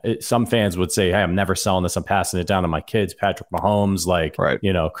that, some fans would say, hey, I'm never selling this. I'm passing it down to my kids, Patrick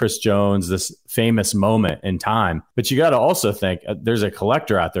Mahomes, Chris Jones, this famous moment in time. But you got to also think there's a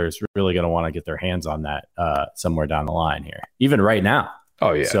collector out there who's really going to want to get their hands on that somewhere down the line here, even right now.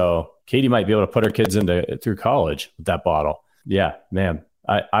 Oh, yeah. So Katie might be able to put her kids through college with that bottle. Yeah, man.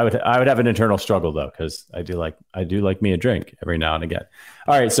 I would have an internal struggle though, because I do like me a drink every now and again.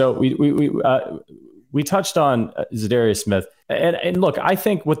 All right, so we touched on Zadarius Smith, and look, I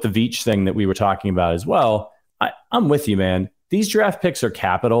think with the Veach thing that we were talking about as well, I'm with you, man. These draft picks are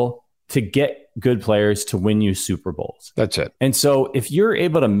capital to get good players to win you Super Bowls. That's it. And so if you're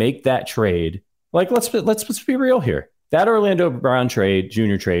able to make that trade, like let's be real here. That Orlando Brown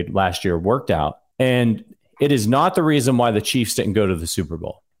Jr. trade last year worked out, and it is not the reason why the Chiefs didn't go to the Super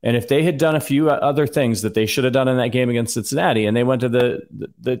Bowl. And if they had done a few other things that they should have done in that game against Cincinnati and they went to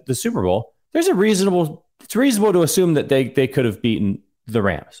the Super Bowl, there's a reasonable it's reasonable to assume that they could have beaten the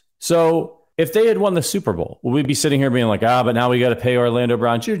Rams. So if they had won the Super Bowl, would we be sitting here being like, but now we got to pay Orlando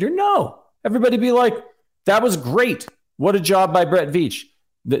Brown Jr.? No. Everybody be like, that was great. What a job by Brett Veach.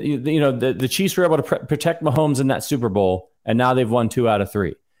 The Chiefs were able to protect Mahomes in that Super Bowl, and now they've won 2 out of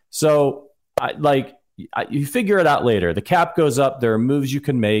 3. So, you figure it out later. The cap goes up. There are moves you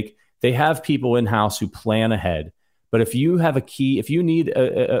can make. They have people in-house who plan ahead. But if you have if you need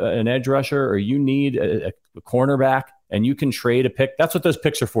an edge rusher or you need a cornerback and you can trade a pick, that's what those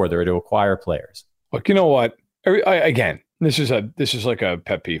picks are for. They're to acquire players. Look, you know what? Again, this is like a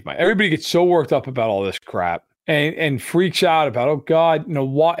pet peeve. Everybody gets so worked up about all this crap and freaks out about, oh God,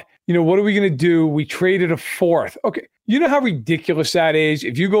 what are we going to do? We traded a 4th. Okay. You know how ridiculous that is?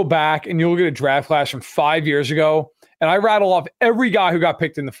 If you go back and you look at a draft class from 5 years ago, and I rattle off every guy who got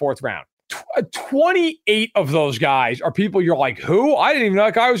picked in the 4th round, 28 of those guys are people you're like, who? I didn't even know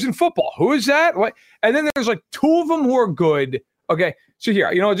that guy was in football. Who is that? What? And then there's like 2 of them who are good. Okay. So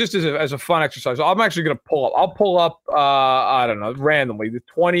here, just as a fun exercise, I'm actually going to pull up. I'll pull up, I don't know, randomly,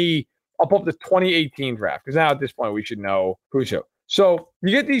 I'll pull up the 2018 draft, because now at this point we should know who's who. So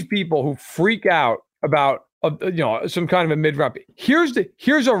you get these people who freak out about some kind of a mid-round pick.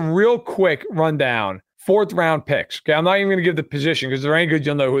 Here's a real quick rundown. 4th round picks. Okay, I'm not even going to give the position because they're any good.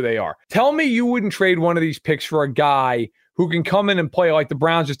 You'll know who they are. Tell me you wouldn't trade one of these picks for a guy who can come in and play like the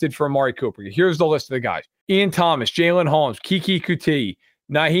Browns just did for Amari Cooper. Here's the list of the guys: Ian Thomas, Jalen Holmes, Kiki Kuti,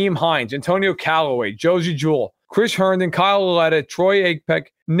 Naheem Hines, Antonio Callaway, Josie Jewell, Chris Herndon, Kyle Lauletta, Troy Aikman,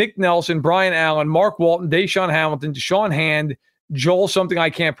 Nick Nelson, Brian Allen, Mark Walton, Deshaun Hamilton, Deshaun Hand, Joel, something I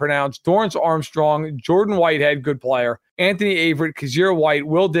can't pronounce, Dorrance Armstrong, Jordan Whitehead, good player, Anthony Averett, Kazir White,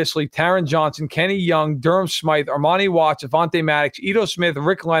 Will Dissly, Taron Johnson, Kenny Young, Durham Smythe, Armani Watts, Avonte Maddox, Ito Smith,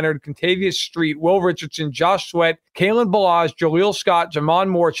 Rick Leonard, Contavious Street, Will Richardson, Josh Sweat, Kalen Balazs, Jaleel Scott, Jamon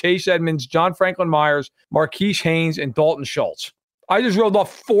Moore, Chase Edmonds, John Franklin Myers, Marquise Haynes, and Dalton Schultz. I just rolled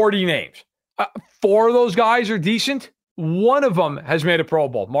off 40 names. 4 of those guys are decent. 1 of them has made a Pro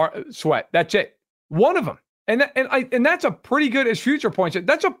Bowl. Sweat. That's it. 1 of them. And that's a pretty good, as Future points out,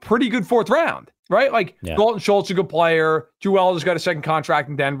 that's a pretty good 4th round, right? Like, yeah. Dalton Schultz is a good player. Jewell has got a 2nd contract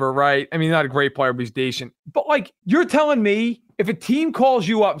in Denver, right? I mean, not a great player, but he's decent. But like, you're telling me if a team calls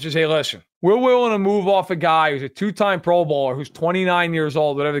you up and says, hey, listen, we're willing to move off a guy who's a 2-time Pro Bowler, who's 29 years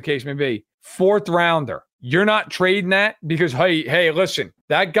old, whatever the case may be, 4th rounder, you're not trading that because, hey, listen,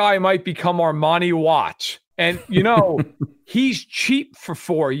 that guy might become Armani Watts. And, he's cheap for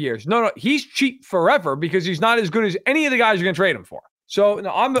 4 years. No, he's cheap forever because he's not as good as any of the guys you're going to trade him for. So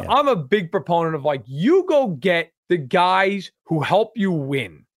I'm a big proponent of, like, you go get the guys who help you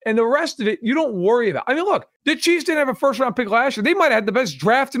win. And the rest of it, you don't worry about. I mean, look, the Chiefs didn't have a 1st-round pick last year. They might have had the best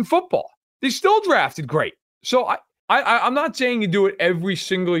draft in football. They still drafted great. So I'm not saying you do it every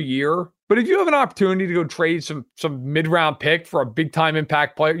single year, but if you have an opportunity to go trade some mid-round pick for a big-time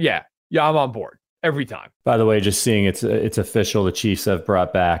impact player, yeah, I'm on board. Every time. By the way, just seeing it's official. The Chiefs have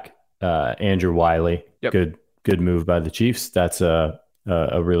brought back Andrew Wiley. Yep. Good move by the Chiefs. That's a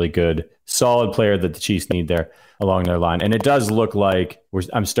really good, solid player that the Chiefs need there along their line. And it does look like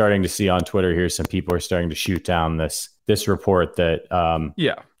I'm starting to see on Twitter here some people are starting to shoot down this report that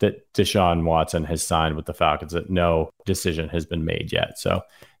that Deshaun Watson has signed with the Falcons. That no decision has been made yet. So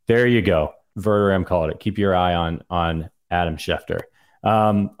there you go. Verderame called it. Keep your eye on Adam Schefter.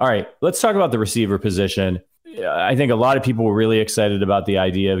 All right, let's talk about the receiver position. I think a lot of people were really excited about the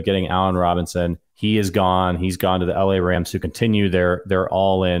idea of getting Allen Robinson. He is gone. He's gone to the LA Rams, who continue their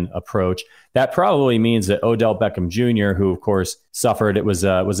all-in approach. That probably means that Odell Beckham Jr., who of course suffered, was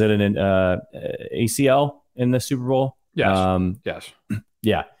it an ACL in the Super Bowl? Yes. Yes.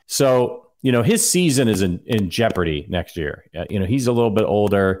 Yeah. So his season is in jeopardy next year. He's a little bit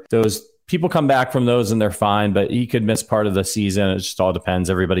older. Those people come back from those and they're fine, but he could miss part of the season. It just all depends.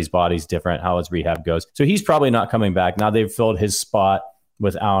 Everybody's body's different, how his rehab goes. So he's probably not coming back. Now they've filled his spot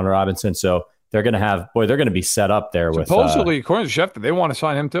with Allen Robinson. So they're going to be set up there with. Supposedly, according to Schefter, they want to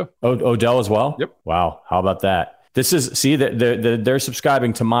sign him too. Odell as well? Yep. Wow. How about that? They're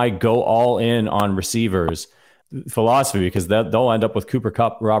subscribing to my go all in on receivers philosophy, because they'll end up with Cooper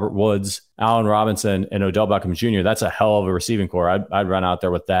Kupp, Robert Woods, Allen Robinson, and Odell Beckham Jr. That's a hell of a receiving core. I'd run out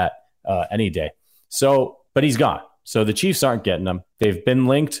there with that any day. So, but he's gone. So the Chiefs aren't getting him. They've been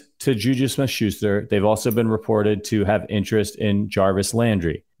linked to Juju Smith-Schuster. They've also been reported to have interest in Jarvis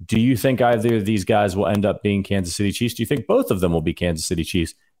Landry. Do you think either of these guys will end up being Kansas City Chiefs? Do you think both of them will be Kansas City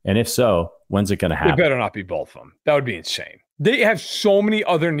Chiefs? And if so, when's it going to happen? It better not be both of them. That would be insane. They have so many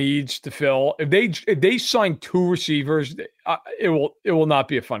other needs to fill. If they sign 2 receivers, it will not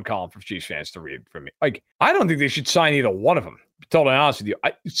be a fun column for Chiefs fans to read for me. Like, I don't think they should sign either one of them. To be totally honest with you,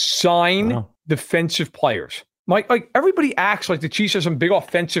 sign defensive players. Like everybody acts like the Chiefs have some big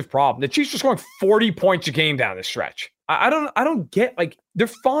offensive problem. The Chiefs are scoring 40 points a game down the stretch. I don't get, like, they're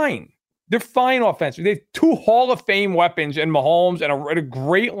fine. They're fine offensively. They have 2 Hall of Fame weapons in Mahomes and a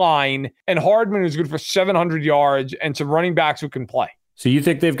great line, and Hardman who's good for 700 yards, and some running backs who can play. So you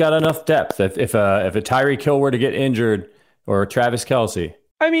think they've got enough depth if a Tyreek Hill were to get injured, or Travis Kelce?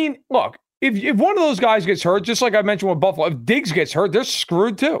 I mean, look, if one of those guys gets hurt, just like I mentioned with Buffalo, if Diggs gets hurt, they're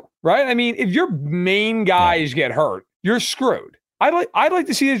screwed too, right? I mean, if your main guys get hurt, you're screwed. I'd like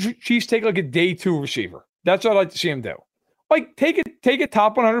to see the Chiefs take like a day 2 receiver. That's what I'd like to see them do. Like, take a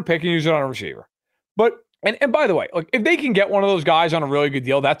top 100 pick and use it on a receiver. But, and by the way, like, if they can get one of those guys on a really good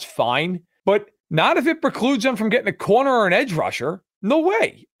deal, that's fine. But not if it precludes them from getting a corner or an edge rusher. No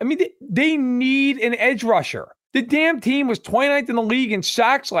way. I mean, they need an edge rusher. The damn team was 29th in the league in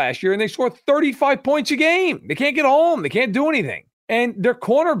sacks last year, and they scored 35 points a game. They can't get home. They can't do anything. And their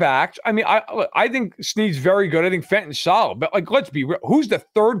cornerbacks, I mean, I think Snead's very good. I think Fenton's solid. But, like, let's be real. Who's the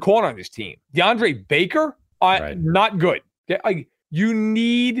third corner on this team? DeAndre Baker? Right. Not good. Like, you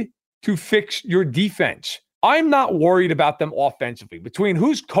need to fix your defense. I'm not worried about them offensively. Between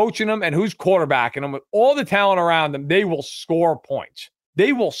who's coaching them and who's quarterbacking them, with all the talent around them, they will score points.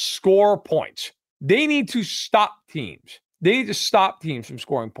 They will score points. They need to stop teams. They need to stop teams from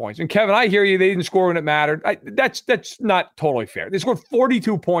scoring points. And Kevin, I hear you. They didn't score when it mattered. That's not totally fair. They scored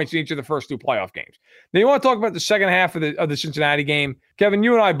 42 points in each of the first 2 playoff games. Now, you want to talk about the second half of the Cincinnati game? Kevin,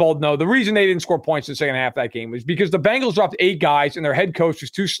 you and I both know the reason they didn't score points in the second half of that game was because the Bengals dropped 8 guys and their head coach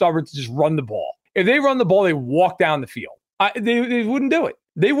was too stubborn to just run the ball. If they run the ball, they walk down the field. They wouldn't do it.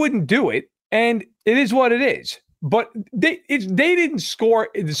 They wouldn't do it, and it is what it is. But they didn't score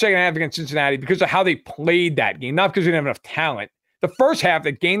in the second half against Cincinnati because of how they played that game, not because they didn't have enough talent. The first half of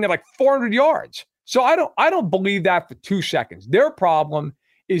the game, they're like 400 yards. So I don't believe that for 2 seconds. Their problem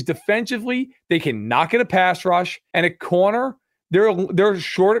is defensively, they cannot get a pass rush, and at corner, they're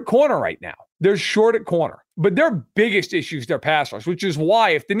short at corner right now. They're short at corner. But their biggest issue is their pass rush, which is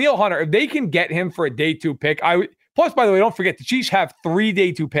why if Danielle Hunter, if they can get him for a day 2 pick, plus, by the way, don't forget, the Chiefs have 3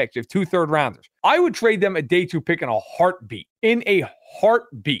 day 2 picks. They have 2 third-rounders. I would trade them a day 2 pick in a heartbeat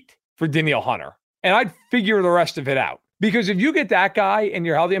for Danielle Hunter. And I'd figure the rest of it out. Because if you get that guy and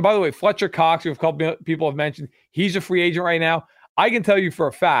you're healthy, and by the way, Fletcher Cox, who a couple people have mentioned, he's a free agent right now. I can tell you for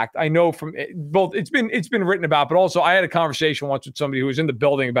a fact, I know from both, it's been written about, but also I had a conversation once with somebody who was in the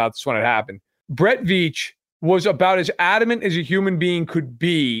building about this when it happened. Brett Veach was about as adamant as a human being could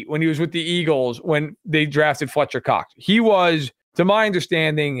be when he was with the Eagles when they drafted Fletcher Cox. He was, to my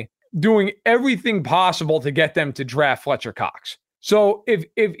understanding, doing everything possible to get them to draft Fletcher Cox. So if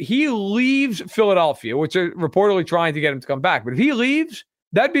he leaves Philadelphia, which they're reportedly trying to get him to come back, but if he leaves,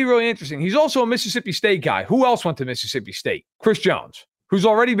 that'd be really interesting. He's also a Mississippi State guy. Who else went to Mississippi State? Chris Jones, who's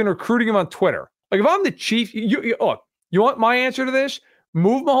already been recruiting him on Twitter. Like, if I'm the Chief, look, you want my answer to this?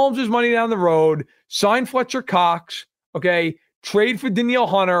 Move Mahomes' money down the road, sign Fletcher Cox, okay, trade for Danielle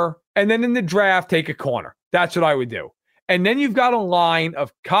Hunter, and then in the draft, take a corner. That's what I would do. And then you've got a line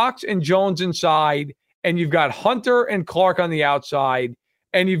of Cox and Jones inside, and you've got Hunter and Clark on the outside,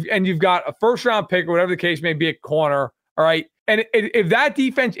 and you've got a first-round pick or whatever the case may be at corner, all right? And if that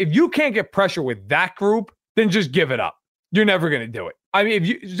defense, if you can't get pressure with that group, then just give it up. You're never going to do it. I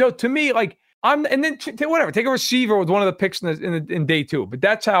mean, so to me, like, take a receiver with one of the picks in day 2. But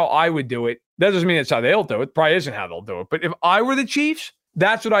that's how I would do it. That doesn't mean that's how they'll do it. Probably isn't how they'll do it. But if I were the Chiefs,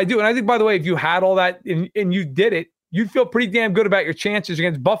 that's what I do. And I think, by the way, if you had all that and you did it, you'd feel pretty damn good about your chances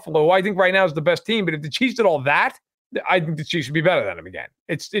against Buffalo, who I think right now is the best team. But if the Chiefs did all that, I think the Chiefs would be better than them again.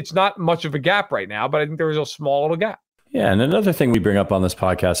 It's not much of a gap right now, but I think there is a small little gap. Yeah, and another thing we bring up on this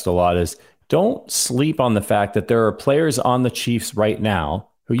podcast a lot is don't sleep on the fact that there are players on the Chiefs right now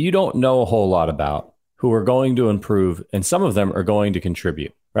who you don't know a whole lot about, who are going to improve, and some of them are going to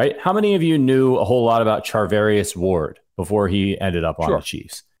contribute, right? How many of you knew a whole lot about Charvarius Ward before he ended up on the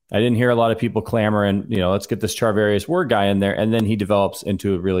Chiefs? I didn't hear a lot of people clamoring, let's get this Charvarius Ward guy in there, and then he develops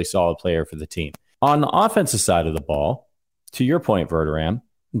into a really solid player for the team. On the offensive side of the ball, to your point, Verderame,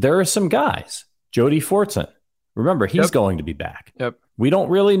 there are some guys. Jody Fortson. Remember, he's going to be back. Yep. We don't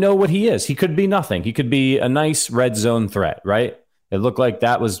really know what he is. He could be nothing. He could be a nice red zone threat, right? It looked like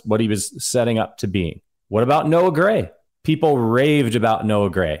that was what he was setting up to be. What about Noah Gray? People raved about Noah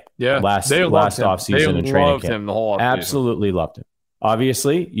Gray last offseason and training camp. They loved him the whole offseason. Absolutely loved him.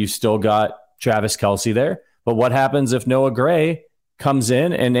 Obviously, you still got Travis Kelce there. But what happens if Noah Gray comes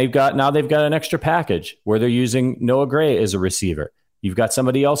in and they've got an extra package where they're using Noah Gray as a receiver? You've got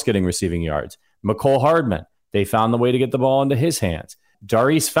somebody else getting receiving yards. Mecole Hardman. They found the way to get the ball into his hands.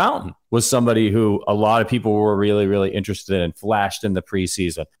 Daurice Fountain was somebody who a lot of people were really, really interested in, flashed in the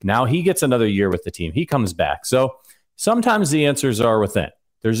preseason. Now he gets another year with the team. He comes back. So sometimes the answers are within.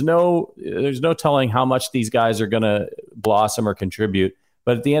 There's no telling how much these guys are going to blossom or contribute.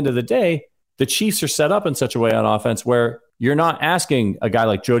 But at the end of the day, the Chiefs are set up in such a way on offense where you're not asking a guy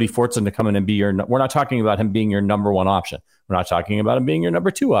like Jody Fortson to come in and be we're not talking about him being your number one option. We're not talking about him being your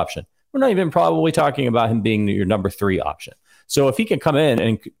number two option. We're not even probably talking about him being your number three option. So if he can come in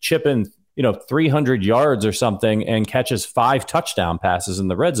and chip in, 300 yards or something and catches 5 touchdown passes in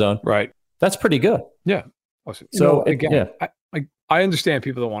the red zone, right, that's pretty good. Yeah. So again, I understand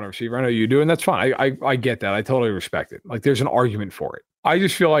people don't want a receiver. I know you do, and that's fine. I get that. I totally respect it. Like, there's an argument for it. I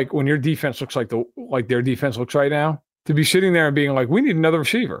just feel like when your defense looks like their defense looks right now, to be sitting there and being like, we need another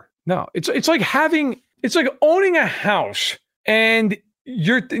receiver. No, it's like owning a house and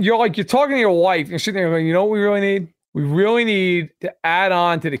you're talking to your wife and you're sitting there going, you know what we really need? We really need to add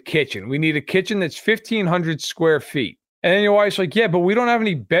on to the kitchen. We need a kitchen that's 1,500 square feet. And then your wife's like, yeah, but we don't have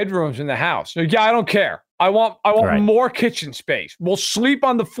any bedrooms in the house. Like, yeah, I don't care. I want more kitchen space. We'll sleep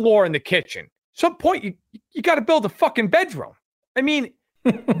on the floor in the kitchen. At some point, you got to build a fucking bedroom. I mean,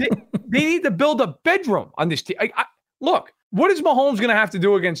 they need to build a bedroom on this team. Look, what is Mahomes going to have to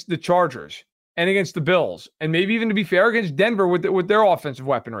do against the Chargers and against the Bills? And maybe even, to be fair, against Denver with their offensive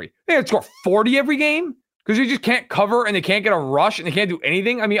weaponry. They have to score 40 every game because they just can't cover and they can't get a rush and they can't do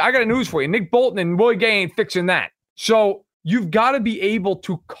anything. I mean, I got news for you. Nick Bolton and Willie Gay ain't fixing that. So you've got to be able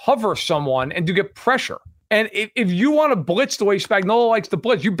to cover someone and to get pressure. And if you want to blitz the way Spagnuolo likes to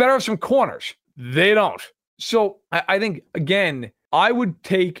blitz, you better have some corners. They don't. So I think, again, I would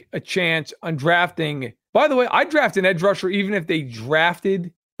take a chance on drafting. By the way, I'd draft an edge rusher even if they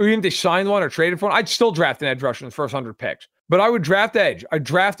drafted, or even if they signed one or traded for one. I'd still draft an edge rusher in the first 100 picks. But I would draft edge. I'd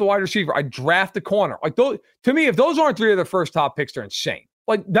draft the wide receiver. I'd draft the corner. Like, those, to me, if those aren't 3 of the first top picks, they're insane.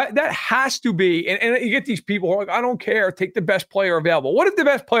 Like, that has to be, and you get these people who are like, I don't care, take the best player available. What if the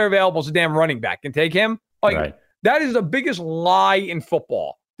best player available is a damn running back? And take him? Like, right. That is the biggest lie in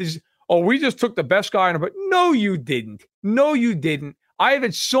football. We just took the best guy. But no, you didn't. No, you didn't. I have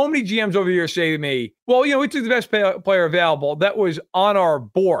had so many GMs over the years say to me, well, we took the best player available that was on our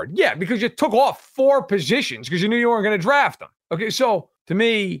board. Yeah, because you took off 4 positions because you knew you weren't going to draft them. Okay, so to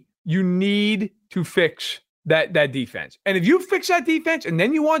me, you need to fix that defense. And if you fix that defense and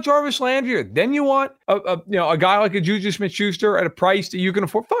then you want Jarvis Landry, or then you want a guy like a Juju Smith-Schuster at a price that you can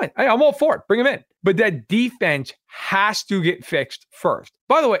afford, fine. I'm all for it. Bring him in. But that defense has to get fixed first.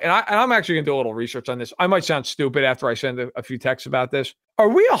 By the way, and I'm actually going to do a little research on this. I might sound stupid after I send a few texts about this. Are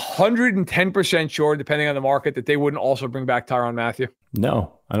we 110% sure, depending on the market, that they wouldn't also bring back Tyrann Mathieu?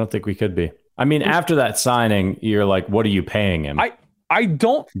 No, I don't think we could be. I mean, after that signing, you're like, what are you paying him? I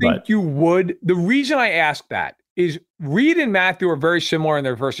don't think you would. The reason I ask that is Reed and Mathieu are very similar in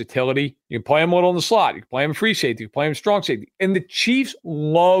their versatility. You can play them a little in the slot. You can play them free safety. You can play them strong safety. And the Chiefs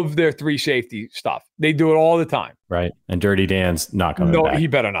love their 3 safety stuff. They do it all the time. Right. And Dirty Dan's not coming back. No, he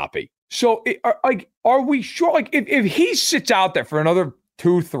better not be. So are we sure? Like, if he sits out there for another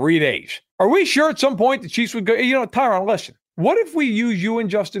 2-3 days, are we sure at some point the Chiefs would go, Tyrann, listen, what if we use you and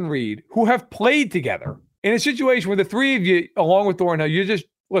Justin Reed, who have played together, in a situation where the 3 of you, along with Thornhill, you just,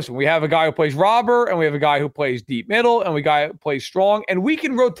 listen, we have a guy who plays robber, and we have a guy who plays deep middle, and we have a guy who plays strong, and we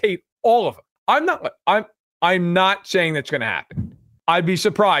can rotate all of them. I'm not saying that's going to happen. I'd be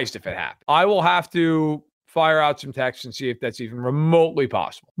surprised if it happened. I will have to fire out some texts and see if that's even remotely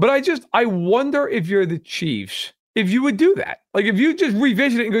possible. But I wonder if you're the Chiefs, if you would do that. Like, if you just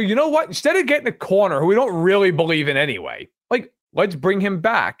revisit it and go, you know what? Instead of getting a corner who we don't really believe in anyway, like, let's bring him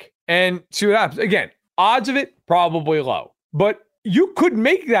back and see what happens. Again, odds of it, probably low. But you could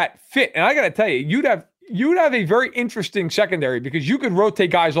make that fit. And I got to tell you, you'd have a very interesting secondary because you could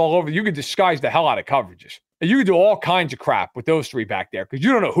rotate guys all over. You could disguise the hell out of coverages. And you could do all kinds of crap with those 3 back there because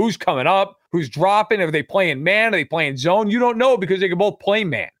you don't know who's coming up, who's dropping. Are they playing man? Are they playing zone? You don't know because they can both play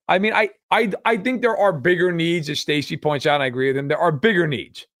man. I mean, I think there are bigger needs, as Stacey points out, and I agree with him. There are bigger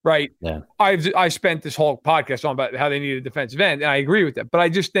needs, right? Yeah. I spent this whole podcast on about how they need a defensive end, and I agree with that. But I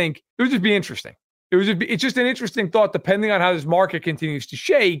just think it would just be interesting. It's just an interesting thought, depending on how this market continues to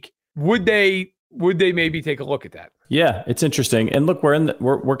shake. Would they maybe take a look at that? Yeah, it's interesting. And look,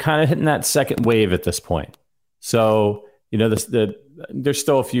 we're kind of hitting that second wave at this point. So, there's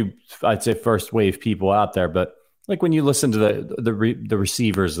still a few, I'd say, first wave people out there, but like when you listen to the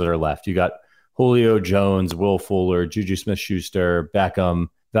receivers that are left, you got Julio Jones, Will Fuller, Juju Smith-Schuster, Beckham,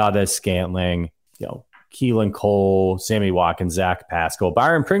 Valdez-Scantling, Keelan Cole, Sammy Watkins, Zach Pascal,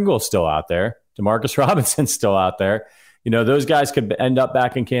 Byron Pringle's still out there. Demarcus Robinson's still out there. Those guys could end up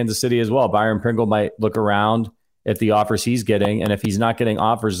back in Kansas City as well. Byron Pringle might look around at the offers he's getting. And if he's not getting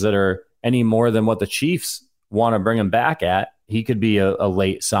offers that are any more than what the Chiefs want to bring him back at, he could be a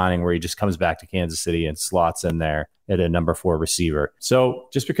late signing where he just comes back to Kansas City and slots in there at a number 4 receiver. So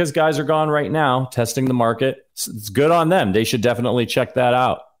just because guys are gone right now, testing the market, it's good on them. They should definitely check that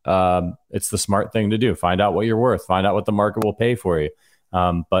out. It's the smart thing to do. Find out what you're worth. Find out what the market will pay for you.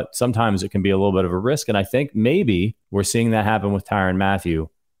 But sometimes it can be a little bit of a risk. And I think maybe we're seeing that happen with Tyrann Mathieu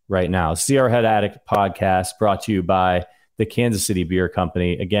right now. See Our Head Addict podcast brought to you by the Kansas City Beer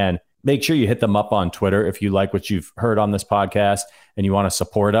Company. Again, make sure you hit them up on Twitter if you like what you've heard on this podcast and you want to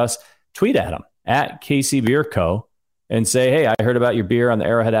support us. Tweet at them at KC Beer Co. and say, hey, I heard about your beer on the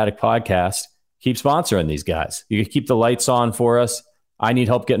Arrowhead Addict podcast. Keep sponsoring these guys. You can keep the lights on for us. I need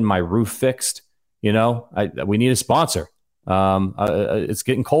help getting my roof fixed. We need a sponsor. It's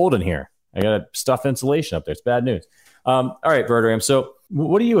getting cold in here. I got to stuff insulation up there. It's bad news. All right, Verderame. So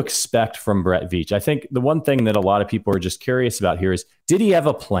what do you expect from Brett Veach? I think the one thing that a lot of people are just curious about here is, did he have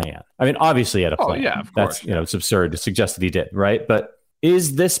a plan? I mean, obviously he had a plan. Oh, yeah, of course. That's, it's absurd to suggest that he did, right? But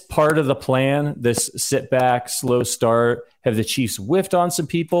is this part of the plan, this sit back, slow start? Have the Chiefs whiffed on some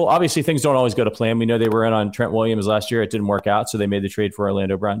people? Obviously, things don't always go to plan. We know they were in on Trent Williams last year. It didn't work out, so they made the trade for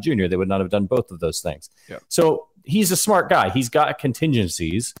Orlando Brown Jr. They would not have done both of those things. Yeah. So he's a smart guy. He's got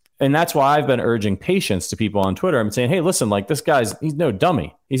contingencies. And that's why I've been urging patience to people on Twitter. I'm saying, hey, listen, like this he's no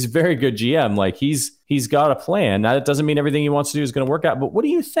dummy. He's a very good GM. Like he's got a plan. Now, that doesn't mean everything he wants to do is going to work out. But what do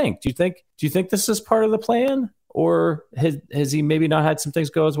you think? Do you think this is part of the plan? Or has he maybe not had some things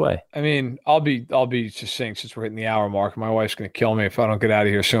go his way? I mean, I'll be succinct since we're hitting the hour mark. My wife's going to kill me if I don't get out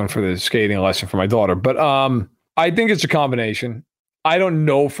of here soon for the skating lesson for my daughter. But I think it's a combination. I don't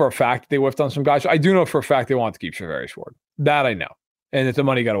know for a fact they whiffed on some guys. I do know for a fact they want to keep Charvarius Ward. That I know. And that the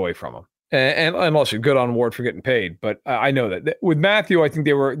money got away from him. And also good on Ward for getting paid. But I know that. With Mathieu, I think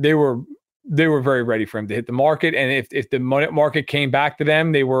they were very ready for him to hit the market. And if the market came back to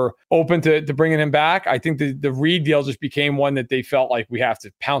them, they were open to bringing him back. I think the Reed deal just became one that they felt like we have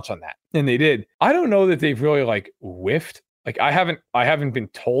to pounce on that. And they did. I don't know that they've really whiffed. I haven't been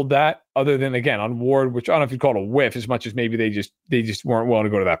told that, other than, again, on Ward, which I don't know if you'd call it a whiff as much as maybe they just weren't willing to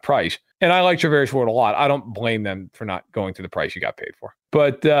go to that price. And I like Charvarius Ward a lot. I don't blame them for not going to the price you got paid for.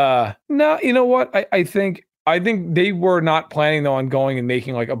 But no, you know what? I think they were not planning on going and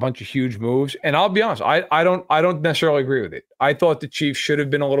making a bunch of huge moves. And I'll be honest, I don't necessarily agree with it. I thought the Chiefs should have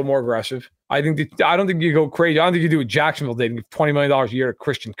been a little more aggressive. I don't think you go crazy. I don't think you do what Jacksonville did and give $20 million a year to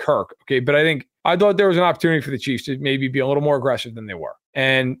Christian Kirk. Okay, but I thought there was an opportunity for the Chiefs to maybe be a little more aggressive than they were.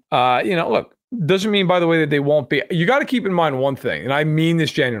 And look, doesn't mean, by the way, that they won't be. You got to keep in mind one thing, and I mean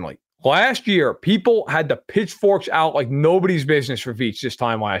this genuinely. Last year, people had the pitchforks out like nobody's business for Veach this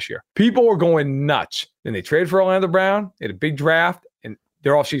time last year. People were going nuts. Then they traded for Orlando Brown. They had a big draft, and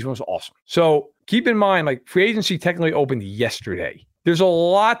their offseason was awesome. So keep in mind, free agency technically opened yesterday. There's a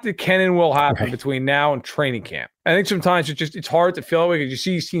lot that can and will happen between now and training camp. I think sometimes it's hard to feel because you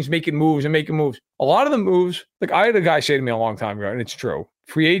see these teams making moves. A lot of the moves, I had a guy say to me a long time ago, and it's true.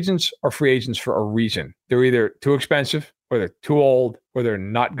 Free agents are free agents for a reason. They're either too expensive, or they're too old, or they're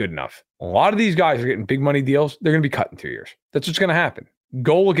not good enough. A lot of these guys are getting big money deals. They're going to be cut in 2 years. That's what's going to happen.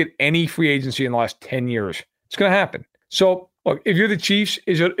 Go look at any free agency in the last 10 years. It's going to happen. So, look, if you're the Chiefs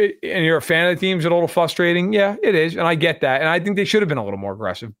and you're a fan of the team, is it a little frustrating? Yeah, it is. And I get that. And I think they should have been a little more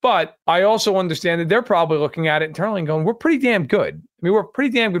aggressive. But I also understand that they're probably looking at it internally and going, we're pretty damn good. I mean, we're a pretty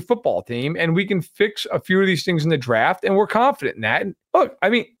damn good football team, and we can fix a few of these things in the draft, and we're confident in that. And look, I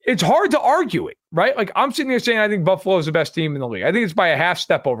mean, it's hard to argue it, right? I'm sitting here saying I think Buffalo is the best team in the league. I think it's by a half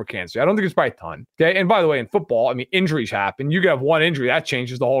step over Kansas City. I don't think it's by a ton. Okay. And by the way, in football, I mean, injuries happen. You could have one injury, that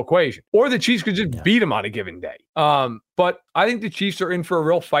changes the whole equation. Or the Chiefs could just beat them on a given day. But I think the Chiefs are in for a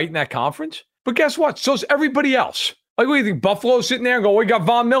real fight in that conference. But guess what? So's everybody else. What do you think? Buffalo's sitting there and go, we got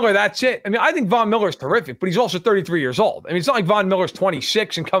Von Miller, that's it. I mean, I think Von Miller's terrific, but he's also 33 years old. I mean, it's not like Von Miller's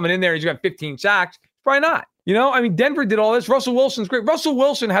 26 and coming in there, he's got 15 sacks. Probably not. I mean, Denver did all this. Russell Wilson's great. Russell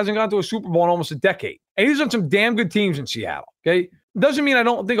Wilson hasn't gone to a Super Bowl in almost a decade. And he's on some damn good teams in Seattle. Okay. Doesn't mean I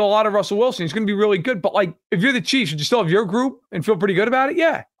don't think a lot of Russell Wilson is going to be really good. But if you're the Chiefs, would you still have your group and feel pretty good about it?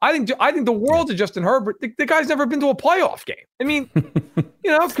 Yeah. I think the world of Justin Herbert. The guy's never been to a playoff game. I mean,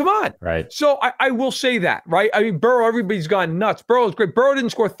 come on. Right. So I will say that, right? I mean, Burrow, everybody's gone nuts. Burrow is great. Burrow didn't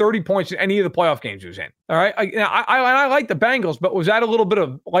score 30 points in any of the playoff games he was in. All right. I like the Bengals, but was that a little bit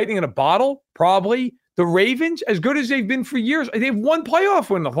of lightning in a bottle? Probably. The Ravens, as good as they've been for years, they've won playoff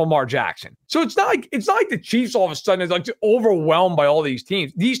win with Lamar Jackson. So it's not like the Chiefs all of a sudden is overwhelmed by all these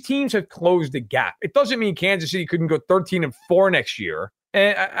teams. These teams have closed the gap. It doesn't mean Kansas City couldn't go 13-4 next year.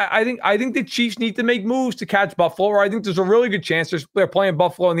 And I think the Chiefs need to make moves to catch Buffalo, or I think there's a really good chance they're playing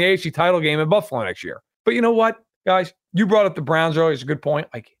Buffalo in the AFC title game in Buffalo next year. But you know what? guys, you brought up the Browns earlier. It's a good point.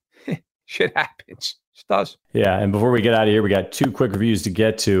 Like, shit happens. It does. Yeah, and before we get out of here, we got 2 quick reviews to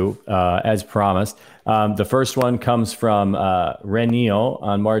get to, as promised. The first one comes from Renil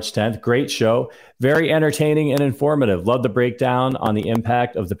on March 10th. Great show. Very entertaining and informative. Love the breakdown on the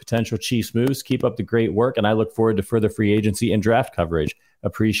impact of the potential Chiefs moves. Keep up the great work, and I look forward to further free agency and draft coverage.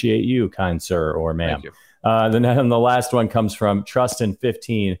 Appreciate you, kind sir or ma'am. Thank you. Then the last one comes from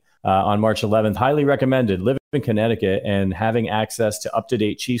Trustin15 on March 11th. Highly recommended. Live in Connecticut and having access to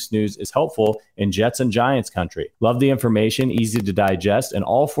up-to-date Chiefs news is helpful in Jets and Giants country. Love the information, easy to digest, and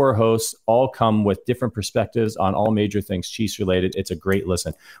all 4 hosts all come with different perspectives on all major things Chiefs related. It's a great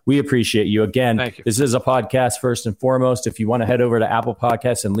listen. We appreciate you. Again, Thank you. This is a podcast first and foremost. If you want to head over to Apple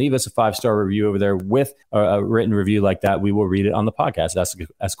Podcasts and leave us a 5-star review over there with a written review like that, we will read it on the podcast. Ask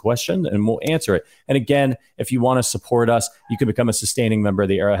a question and we'll answer it. And again, if you want to support us, you can become a sustaining member of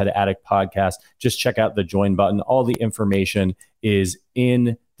the Arrowhead Addict podcast. Just check out the join button. All the information is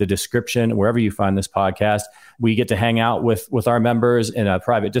in the description, wherever you find this podcast. We get to hang out with our members in a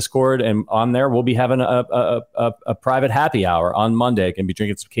private Discord, and on there we'll be having a private happy hour on Monday. I can be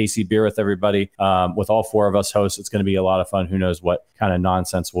drinking some KC beer with everybody, with all 4 of us hosts. It's going to be a lot of fun. Who knows what kind of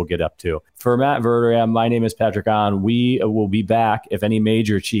nonsense we'll get up to. For Matt Verderam, my name is Patrick Ahn. We will be back if any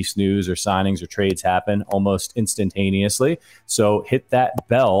major Chiefs news or signings or trades happen almost instantaneously. So hit that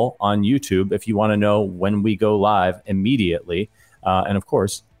bell on YouTube if you want to know when we go live immediately. And of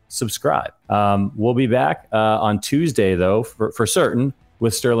course, subscribe. We'll be back on Tuesday, though, for certain,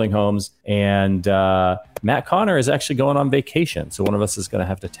 with Sterling Holmes. And Matt Connor is actually going on vacation. So one of us is going to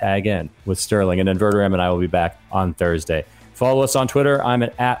have to tag in with Sterling. And then Verderam and I will be back on Thursday. Follow us on Twitter. I'm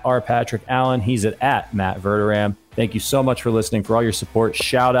at @RPatrickAllen. He's at Matt Verderam. Thank you so much for listening, for all your support.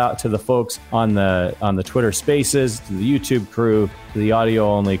 Shout out to the folks on the Twitter Spaces, to the YouTube crew, to the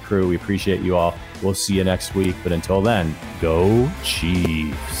audio-only crew. We appreciate you all. We'll see you next week. But until then, go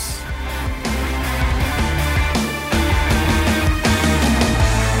Chiefs.